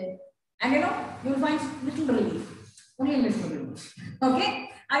repeated, and you'll find little relief, only little relief, okay?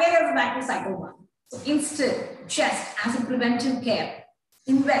 Again, it's back to cycle 1. So instead, just as a preventive care,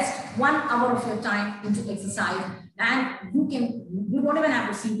 invest 1 hour of your time into exercise and you don't even have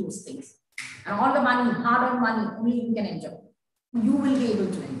to see those things. And all the money, hard-earned money, only you can enjoy. You will be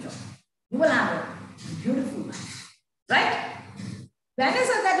able to enjoy. You will have a beautiful life, right? When is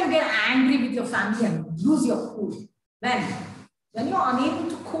it that you get angry with your family and lose your cool? When you're unable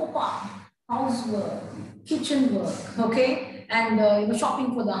to cope up, housework, kitchen work, okay? And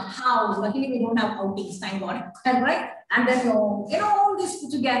shopping for the house. Luckily, we don't have outings, thank God, right? And then all this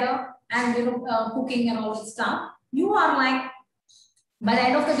put together and cooking and all that stuff. You are like, by the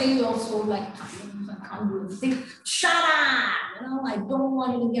end of the day, you're so like, I can't do anything. Shut up! I don't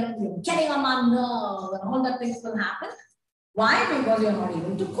want you to get on. You're getting on my nerves, and all that things will happen. Why? Because you're not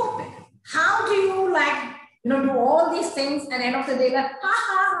able to cope it. How do you like, do all these things and end of the day, like, ha,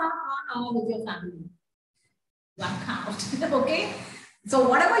 ha, ha, ha, ha, with your family? One count, okay? So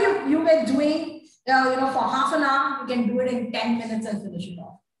whatever you were doing, for half an hour, you can do it in 10 minutes and finish it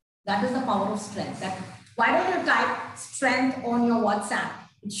off. That is the power of strength. Why don't you type strength on your WhatsApp?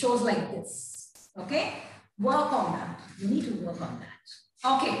 It shows like this, okay? Work on that. You need to work on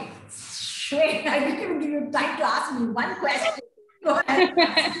that. Okay. Shweta, I didn't even give you time to ask me one question. Go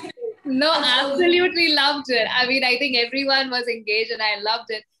ahead. No, absolutely loved it. I mean, I think everyone was engaged and I loved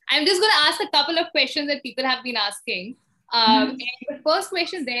it. I'm just going to ask a couple of questions that people have been asking. And the first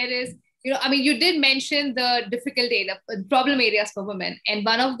question there is, you did mention the difficult area, problem areas for women. And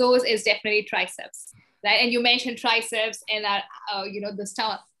one of those is definitely triceps, right? And you mentioned triceps and, the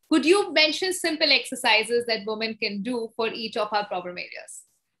stomach. Could you mention simple exercises that women can do for each of our problem areas?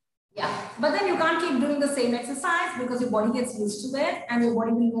 Yeah, but then you can't keep doing the same exercise because your body gets used to it and your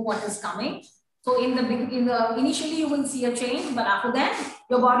body will know what is coming. So initially you will see a change, but after that,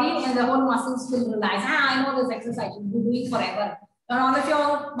 your body and the whole muscles will realize, I know this exercise, you'll be doing forever. And all of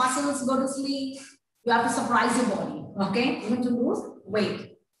your muscles go to sleep, you have to surprise your body, okay? You need to lose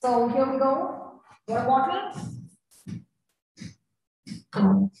weight. So here we go. Water bottle.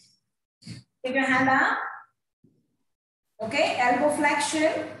 Take your hand up. Okay, elbow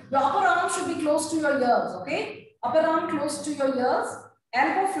flexion. Your upper arm should be close to your ears, okay? Upper arm close to your ears.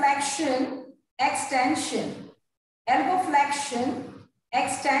 Elbow flexion, extension. Elbow flexion,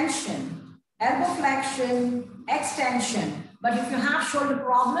 extension. Elbow flexion, extension. But if you have shoulder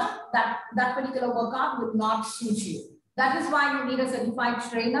problem, that particular workout will not suit you. That is why you need a certified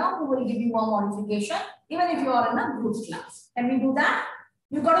trainer who will give you a modification, even if you are in a group class. Can we do that?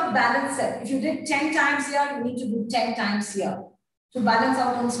 You've got to balance it. If you did 10 times here, you need to do 10 times here to balance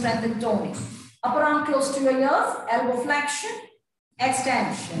out on strength and toning. Upper arm close to your ears, elbow flexion,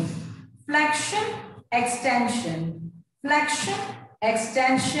 extension, flexion, extension, flexion,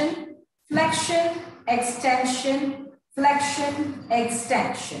 extension, flexion, extension, flexion,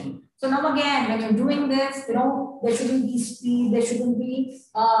 extension. So now again, when you're doing this, there shouldn't be speed, there shouldn't be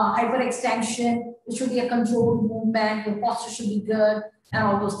hyperextension, it should be a controlled movement, your posture should be good, and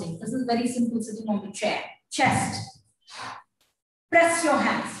all those things. This is very simple sitting on the chair. Chest. Press your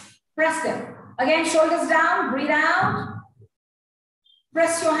hands. Press them. Again, shoulders down, breathe out.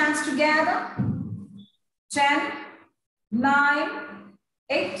 Press your hands together. 10, 9,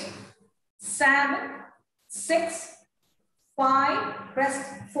 8, 7, 6, 5,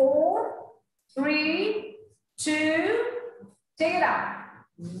 press 4, 3, 2, take it out.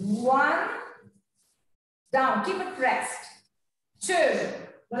 1, down, keep it pressed. 2,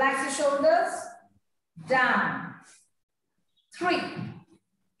 relax your shoulders, down. 3,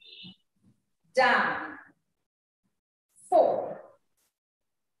 down. 4,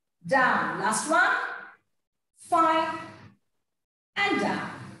 down. Last one, 5, and down.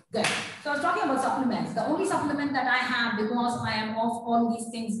 Good. So I was talking about supplements. The only supplement that I have, because I am off all these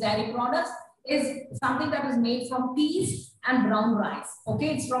things, dairy products, is something that is made from peas and brown rice.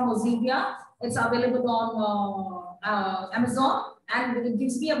 Okay, it's from Ozivia. It's available on Amazon, and it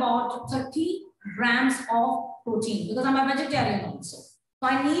gives me about 30 grams of protein because I'm a vegetarian also. So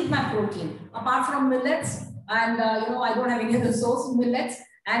I need my protein apart from millets, and I don't have any other source, millets,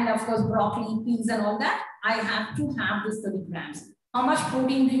 and of course broccoli, peas, and all that. I have to have this 30 grams. How much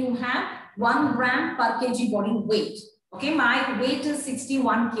protein do you have? 1 gram per kg body weight. Okay, my weight is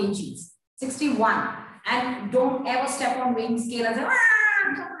 61 kgs. 61. And don't ever step on weighing scale and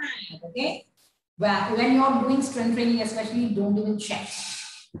say, okay? Well, when you're doing strength training, especially, don't even check.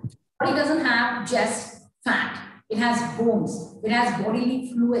 Body doesn't have just fat. It has bones. It has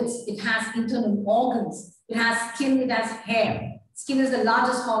bodily fluids. It has internal organs. It has skin. It has hair. Skin is the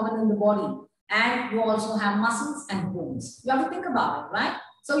largest organ in the body. And you also have muscles and bones. You have to think about it, right?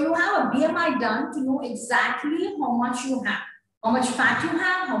 So you have a BMI done to know exactly how much you have, how much fat you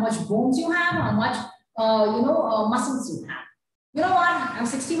have, how much bones you have, how much muscles you have. You know what? I'm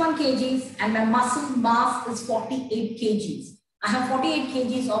 61 kgs and my muscle mass is 48 kgs. I have 48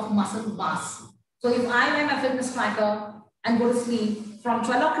 kgs of muscle mass. So if I wear my fitness tracker and go to sleep from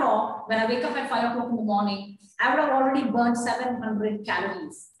 12 o'clock, when I wake up at 5 o'clock in the morning, I would have already burned 700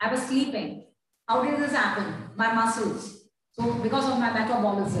 calories. I was sleeping. How did this happen? My muscles. So because of my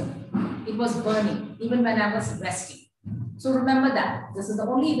metabolism, it was burning even when I was resting. So remember that this is the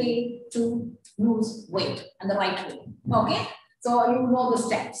only way to lose weight and the right way. Okay. So you know the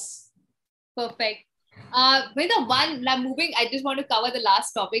steps. Perfect. With the one, now moving, I just want to cover the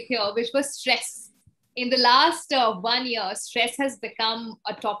last topic here, which was stress. In the last 1 year, stress has become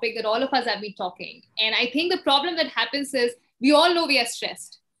a topic that all of us have been talking. And I think the problem that happens is we all know we are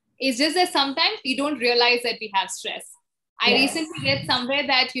stressed. It's just that sometimes we don't realize that we have stress. I recently read somewhere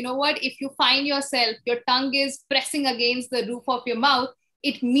that, you know what, if you find yourself, your tongue is pressing against the roof of your mouth,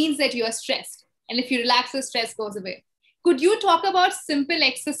 it means that you are stressed. And if you relax, the stress goes away. Could you talk about simple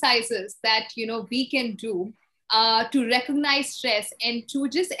exercises that, you know, we can do to recognize stress and to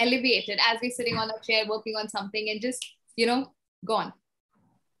just elevate it as we're sitting on a chair working on something and just, you know, gone?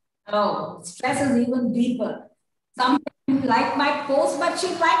 Oh, stress is even deeper. Some people like my post, but she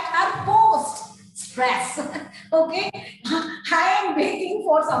liked her post. Stress. Okay. I am waiting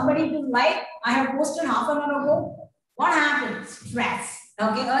for somebody to like. I have posted half an hour ago. What happened? Stress.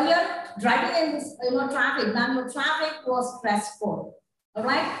 Okay. Earlier, driving in this, traffic, Bangalore traffic was stressful. All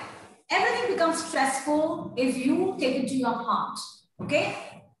right. Everything becomes stressful if you take it to your heart. Okay.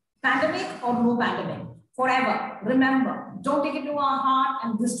 Pandemic or no pandemic. Forever. Remember, don't take it to our heart,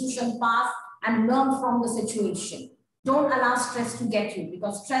 and this too shall pass, and learn from the situation. Don't allow stress to get you,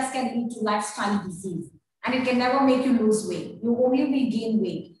 because stress can lead to lifestyle disease, and it can never make you lose weight. You only will gain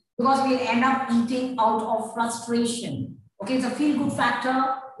weight, because we'll end up eating out of frustration. Okay, it's a feel-good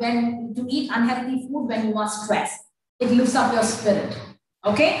factor when to eat unhealthy food when you are stressed. It lifts up your spirit.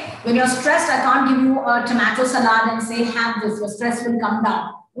 Okay, when you're stressed, I can't give you a tomato salad and say, have this, your stress will come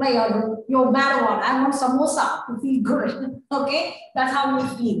down. Like, you're mad or what? I want samosa to feel good. Okay, that's how you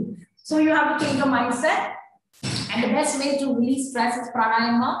feel. So you have to change your mindset. And the best way to release stress is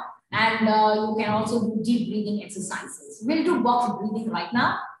pranayama. And you can also do deep breathing exercises. We'll do box breathing right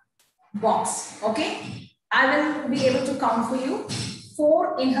now. Box. Okay, I will be able to count for you.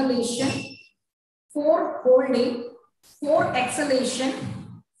 4 inhalation, 4 holding, 4 exhalation,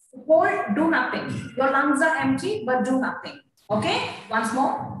 4 do nothing. Your lungs are empty, but do nothing. Okay, once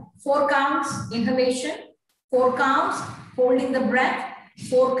more. 4 counts inhalation, 4 counts holding the breath,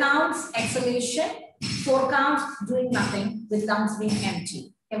 4 counts exhalation, 4 counts doing nothing with lungs being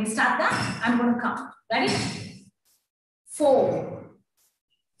empty. Can we start that? I'm going to count. Ready? 4,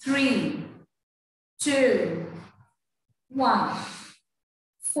 3, 2, 1.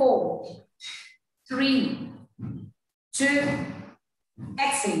 4, 3, 2,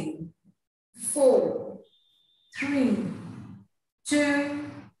 exhale. 4, 3, 2,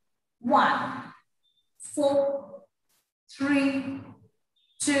 1. 4, 3,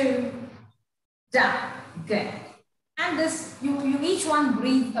 2, down. Good. And this, you each one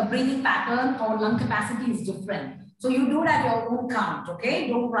breathe, a breathing pattern or lung capacity is different. So you do it at your own count, okay?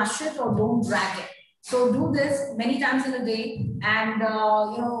 Don't rush it or don't drag it. So do this many times in a day, and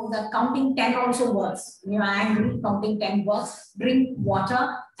the counting 10 also works. When you're angry, counting 10 works. Drink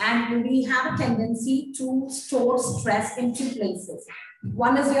water, and we have a tendency to store stress in 2 places.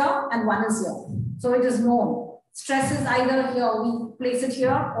 One is here and one is here. So it is known. Stress is either here, we place it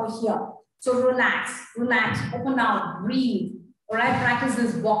here or here. So relax, relax, open out, breathe. All right, practice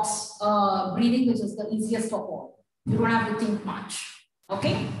this box breathing, which is the easiest of all. You don't have to think much.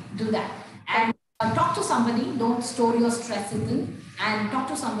 Okay, do that. And talk to somebody, don't store your stress within, and talk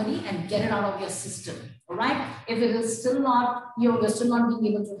to somebody and get it out of your system. All right. If it is still not, you're still not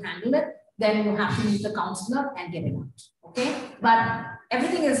being able to handle it, then you have to meet the counselor and get it out. Okay. But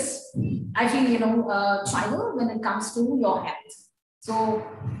everything is, I feel, tribal when it comes to your health. So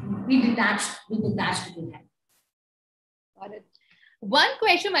be detached with your health. Got it. One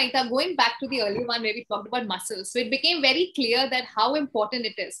question, Wanitha, going back to the earlier one where we talked about muscles. So it became very clear that how important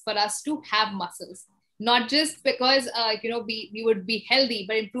it is for us to have muscles, not just because, we would be healthy,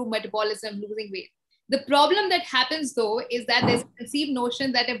 but improve metabolism, losing weight. The problem that happens though, is that there's a conceived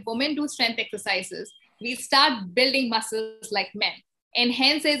notion that if women do strength exercises, we start building muscles like men. And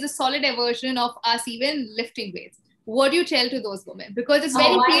hence there's a solid aversion of us even lifting weights. What do you tell to those women? Because it's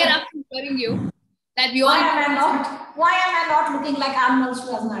very clear after hearing you that we all... Why am I not looking like Arnold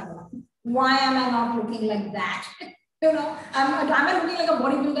Schwarzenegger? Why am I not looking like that? Am I looking like a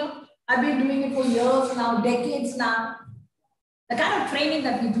bodybuilder? I've been doing it for years now, decades now. The kind of training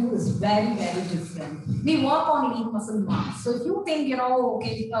that we do is very, very different. We work on lean muscle mass. So if you think,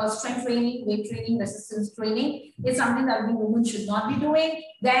 strength training, weight training, resistance training is something that we women should not be doing,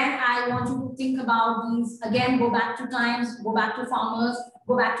 then I want you to think about these. Again, go back to times, go back to farmers,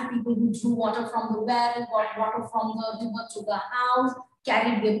 go back to people who drew water from the well, got water from the river to the house,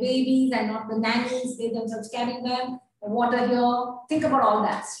 carried their babies and not the nannies, they themselves carried them. Water here. Think about all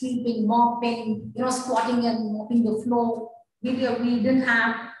that. Sweeping, mopping, squatting and mopping the floor. We didn't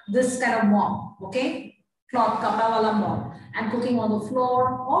have this kind of mop, okay? Cloth, kapra wala mop, and cooking on the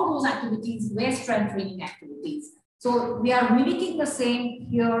floor. All those activities were strength training activities. So we are mimicking the same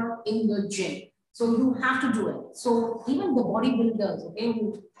here in the gym. So you have to do it. So even the bodybuilders, okay,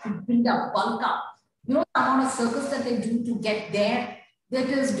 who build up, bulk up, you know the amount of circus that they do to get there, that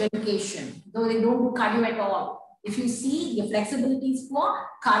is dedication. Though they don't do cardio at all. If you see, the flexibility is poor,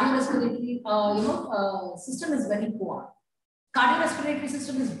 cardiorespiratory, system is very poor. Cardiorespiratory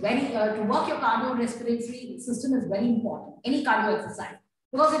system is very, to work your cardiorespiratory system is very important. Any cardio exercise,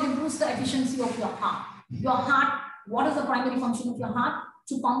 because it improves the efficiency of your heart. Your heart, what is the primary function of your heart?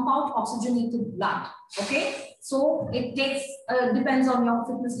 To pump out oxygenated blood. Okay, so it takes depends on your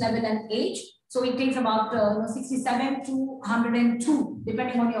fitness level and age. So it takes about 67 to 102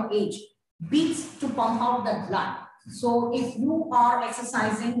 depending on your age beats to pump out the blood. So if you are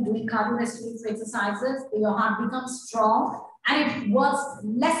exercising, doing cardiorespiratory exercises, your heart becomes strong and it works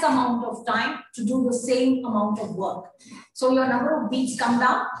less amount of time to do the same amount of work. So your number of beats come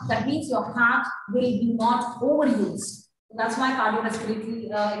down. That means your heart will be not overused. That's why cardiorespiratory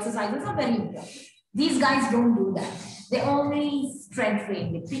exercises are very important. These guys don't do that. They only strength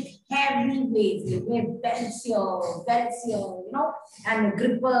train. They pick heavy weights. They wear belts here, you know, and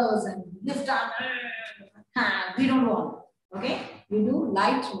grippers and lift up. We don't want it. Okay, we do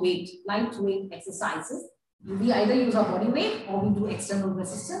lightweight exercises. We either use our body weight or we do external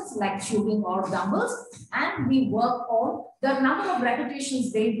resistance like shooting or dumbbells, and we work on the number of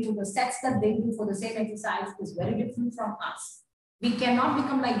repetitions they do, the sets that they do for the same exercise is very different from us. We cannot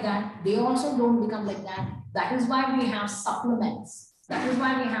become like that. They also don't become like that. That is why we have supplements. That is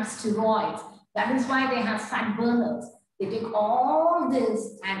why we have steroids. That is why they have fat burners. They take all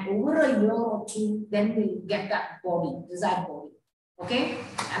this and over a year or two, then they get that body, desired body. Okay?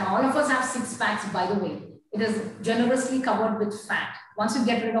 And all of us have six packs, by the way. It is generously covered with fat. Once you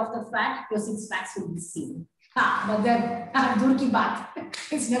get rid of the fat, your six packs will be seen. But then, dur ki baat.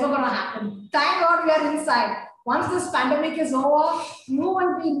 It's never going to happen. Thank God we are inside. Once this pandemic is over, you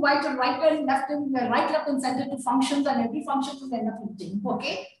will be invited right and left and center to functions, and every function will end up eating.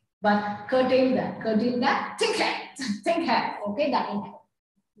 Okay? But curtail that. Think ahead. Okay? That will help.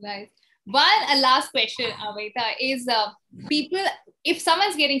 Right. One last question, Wanitha, is people, if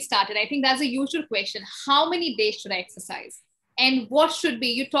someone's getting started, I think that's a usual question. How many days should I exercise? And what should be?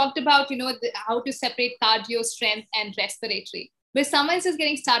 You talked about, how to separate cardio, strength, and respiratory. But if someone's just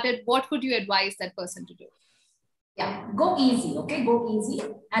getting started, what would you advise that person to do? Yeah, go easy, okay? Go easy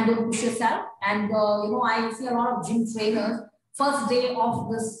and don't push yourself. And, I see a lot of gym trainers, first day of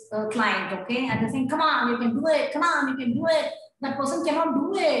this client, okay? And they're saying, come on, you can do it. Come on, you can do it. That person cannot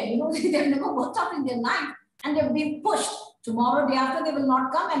do it. They've never worked out in their life and they've been pushed. Tomorrow, day after, they will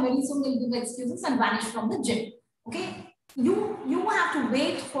not come and very soon they'll give excuses and vanish from the gym, okay? You have to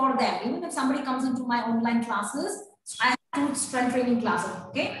wait for them. Even if somebody comes into my online classes, I have 2 strength training classes,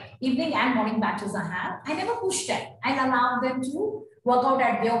 okay? Evening and morning batches I have. I never push them. I allow them to work out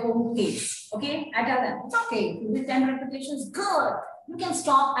at their own pace, okay? I tell them, it's okay. If you do 10 repetitions, good. You can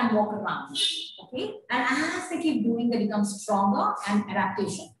stop and walk around, okay? And as they keep doing, they become stronger and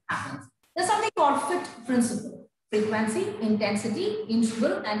adaptation happens. There's something called FIT principle. Frequency, intensity,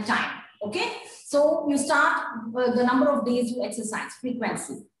 interval, and time, okay? So you start the number of days you exercise,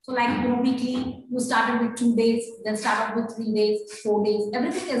 frequency. So like, weekly, you started with 2 days, then started with 3 days, 4 days,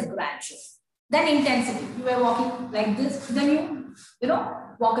 everything is gradual. Then intensity, you were walking like this, then you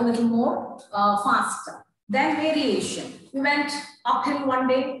walk a little more faster. Then variation, you went uphill one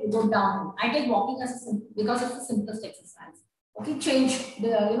day, you go downhill. I take walking as because it's the simplest exercise. Okay, change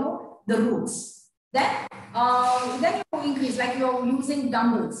the routes. Then you increase, like you're using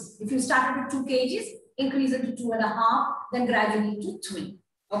dumbbells. If you started with 2 kgs, increase it to 2.5, then gradually to 3.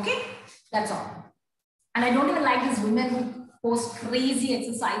 Okay, that's all. And I don't even like these women who post crazy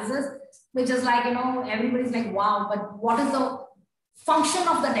exercises, which is like, everybody's like, wow, but what is the function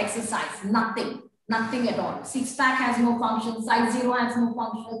of that exercise? Nothing at all. Six pack has no function, size 0 has no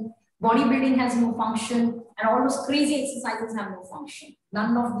function, bodybuilding has no function, and all those crazy exercises have no function.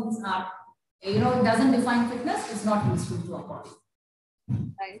 None of these are, it doesn't define fitness, it's not useful to our body.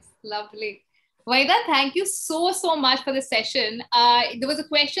 Nice, lovely. Wanitha, thank you so much for the session. There was a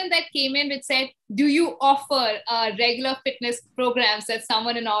question that came in which said, do you offer regular fitness programs that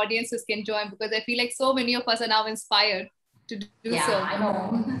someone in audiences can join? Because I feel like so many of us are now inspired to do so. Yeah, I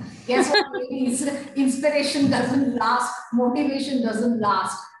know. Guess what, ladies? Inspiration doesn't last. Motivation doesn't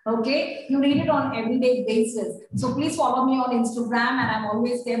last. Okay? You need it on everyday basis. So please follow me on Instagram and I'm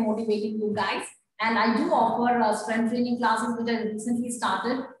always there motivating you guys. And I do offer strength training classes, which I recently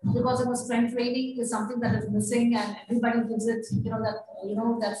started because strength training is something that is missing and everybody gives it,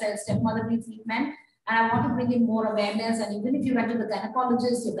 that's a stepmother treatment. And I want to bring in more awareness. And even if you went to the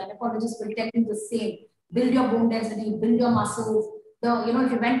gynecologist, your gynecologist will tell you the same. Build your bone density, build your muscles,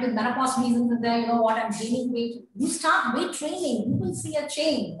 if you went with menopause reasons and then, what, I'm gaining weight, you start weight training. You will see a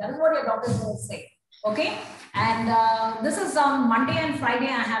change. That is what your doctor is going to say. Okay. And this is on Monday and Friday.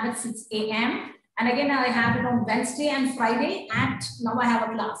 I have it 6 a.m. And again, I have it on Wednesday and Friday now I have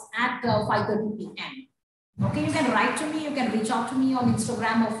a class at 5:30 p.m. Okay. You can write to me. You can reach out to me on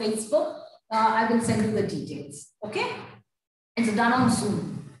Instagram or Facebook. I will send you the details. Okay. It's done on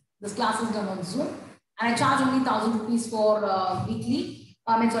Zoom. This class is done on Zoom. And I charge only 1,000 rupees for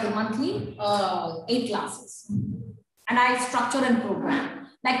monthly, 8 classes. And I structure and program.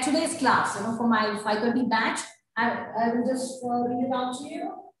 Like today's class, for my 5:30 batch, I will just read it out to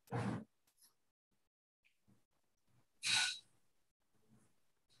you.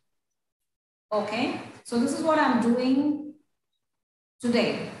 Okay, so this is what I'm doing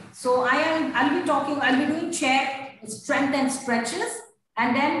today. So I'll be doing chair strength and stretches.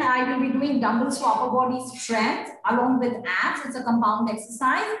 And then I will be doing dumbbells for upper body strength along with abs. It's a compound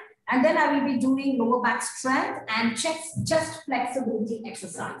exercise. And then I will be doing lower back strength and chest flexibility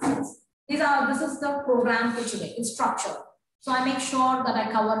exercises. This is the program for today. It's structured. So I make sure that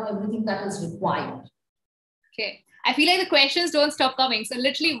I cover everything that is required. Okay. I feel like the questions don't stop coming. So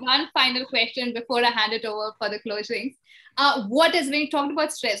literally one final question before I hand it over for the closing. When you talked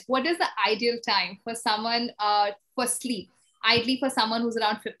about stress, what is the ideal time for someone for sleep? Ideally for someone who's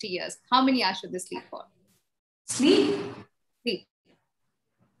around 50 years. How many hours should they sleep for? Sleep? Sleep.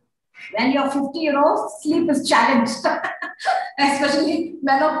 When you're 50-year-old, sleep is challenged. Especially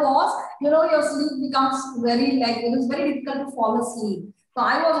menopause, your sleep becomes it is very difficult to fall asleep. So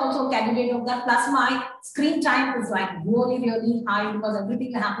I was also a candidate of that. Plus my screen time is like really, really high because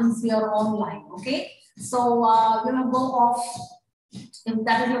everything happens here online. Okay. So, go off, if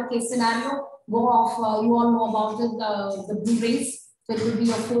that is your case scenario, go off, you all know about it, the Blu-rays. So it could be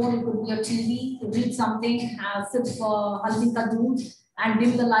your phone, it could be your TV, to read something, sip haldi ka doodh and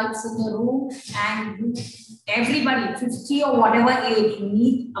dim the lights in the room. And everybody, 50 or whatever age, you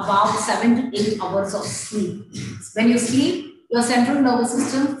need about 7 to 8 hours of sleep. When you sleep, your central nervous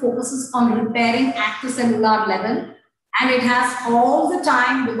system focuses on repairing at the cellular level, and it has all the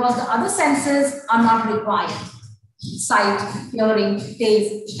time because the other senses are not required. Sight, hearing,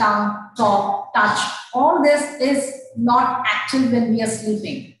 taste, tongue, talk, touch, all this is not active when we are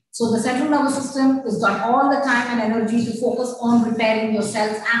sleeping. So the central nervous system has got all the time and energy to focus on repairing your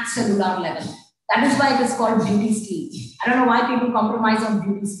cells at cellular level. That is why it is called beauty sleep. I don't know why people compromise on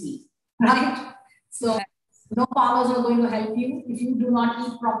beauty sleep, right? So no farmers are going to help you if you do not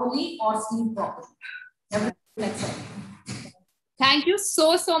eat properly or sleep properly. That's it. Thank you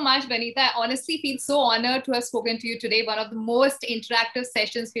so much, Wanitha. I honestly feel so honored to have spoken to you today. One of the most interactive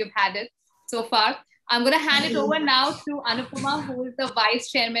sessions we've had it so far. I'm going to hand it over now to Anupama, who is the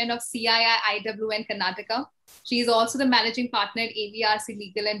Vice Chairman of CII IWN Karnataka. She is also the Managing Partner at AVRC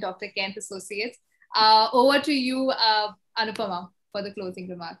Legal and Dr. Kent Associates. Over to you, Anupama, for the closing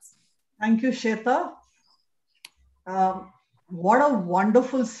remarks. Thank you, Shweta. What a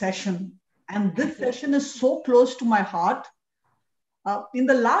wonderful session. And this session is so close to my heart. In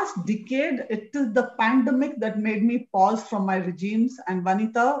the last decade, it is the pandemic that made me pause from my regimes. And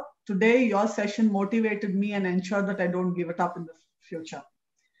Wanitha, today your session motivated me and ensured that I don't give it up in the future.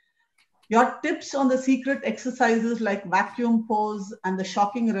 Your tips on the secret exercises like vacuum pose and the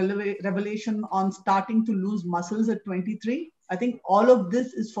shocking revelation on starting to lose muscles at 23, I think all of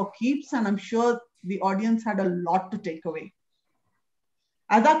this is for keeps, and I'm sure the audience had a lot to take away.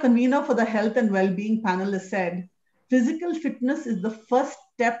 As our convener for the Health and Wellbeing panel has said, physical fitness is the first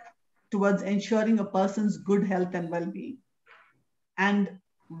step towards ensuring a person's good health and well-being. And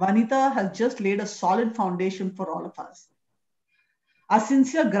Wanitha has just laid a solid foundation for all of us. Our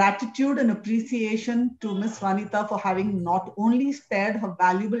sincere gratitude and appreciation to Ms. Wanitha for having not only spared her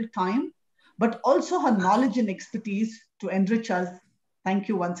valuable time, but also her knowledge and expertise to enrich us. Thank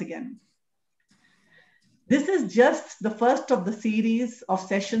you once again. This is just the first of the series of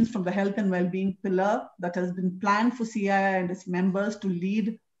sessions from the Health and Wellbeing pillar that has been planned for CII and its members to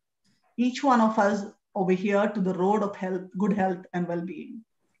lead each one of us over here to the road of health, good health and well-being.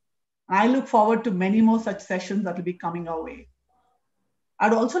 I look forward to many more such sessions that will be coming our way.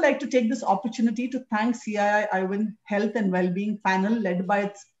 I'd also like to take this opportunity to thank CII IWN Health and Wellbeing panel led by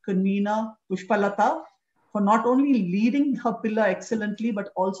its convener, Pushpalata, for not only leading her pillar excellently, but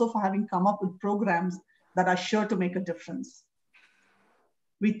also for having come up with programs that are sure to make a difference.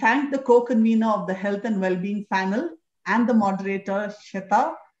 We thank the co-convener of the Health and Wellbeing panel and the moderator,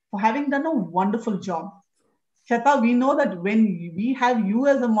 Shweta, for having done a wonderful job. Shweta, we know that when we have you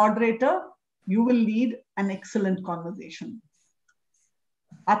as a moderator, you will lead an excellent conversation.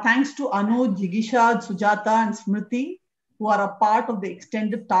 Our thanks to Anu, Jigisha, Sujata, and Smriti, who are a part of the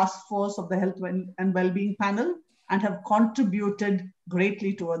extended task force of the Health and Wellbeing Panel and have contributed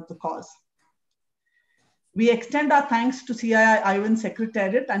greatly towards the cause. We extend our thanks to CII IWN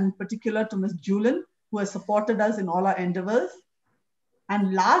Secretariat and in particular to Ms. Julin, who has supported us in all our endeavors.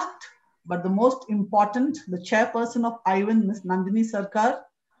 And last, but the most important, the chairperson of IWN, Ms. Nandini Sarkar,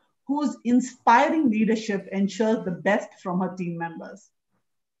 whose inspiring leadership ensures the best from her team members.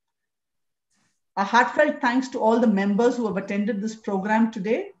 A heartfelt thanks to all the members who have attended this program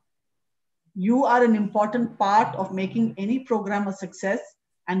today. You are an important part of making any program a success,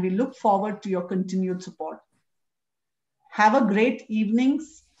 and we look forward to your continued support. Have a great evening,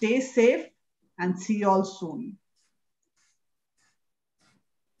 stay safe, and see you all soon.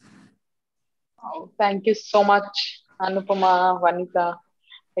 Oh, thank you so much, Anupama, Wanitha.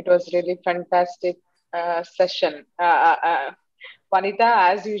 It was really fantastic session.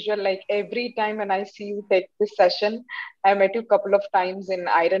 Wanitha, as usual, like every time when I see you take this session, I met you a couple of times in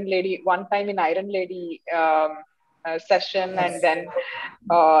Iron Lady, one time in Iron Lady session, and then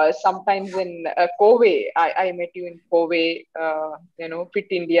sometimes in Kowe. I met you in Kowe, Fit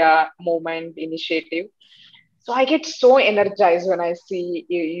India Movement Initiative. So I get so energized when I see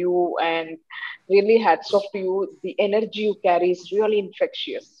you, and really hats off to you. The energy you carry is really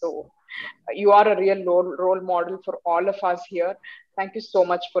infectious. So you are a real role model for all of us here. Thank you so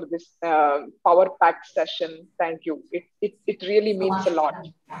much for this power-packed session. Thank you. It really means a lot.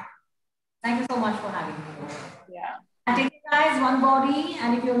 Thank you so much for having me. Yeah. And take it, guys, one body,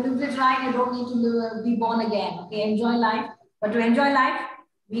 and if you lived it right, you don't need to be born again. Okay, enjoy life. But to enjoy life,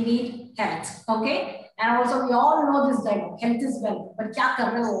 we need health. Okay, and also we all know this dialogue: health is wealth. But kya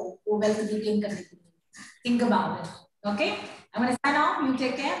kar rahe ho? Wo wealth ki gain karne ke liye. Think about it. Okay, I'm gonna sign off. You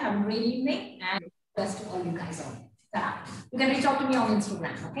take care. Have a great evening, and best to all you guys out. You can reach out to me on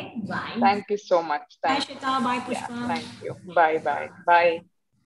Instagram. Okay, bye. Thank you so much. Bye, Shita. Bye, Pushpa. Yeah, thank you. Bye.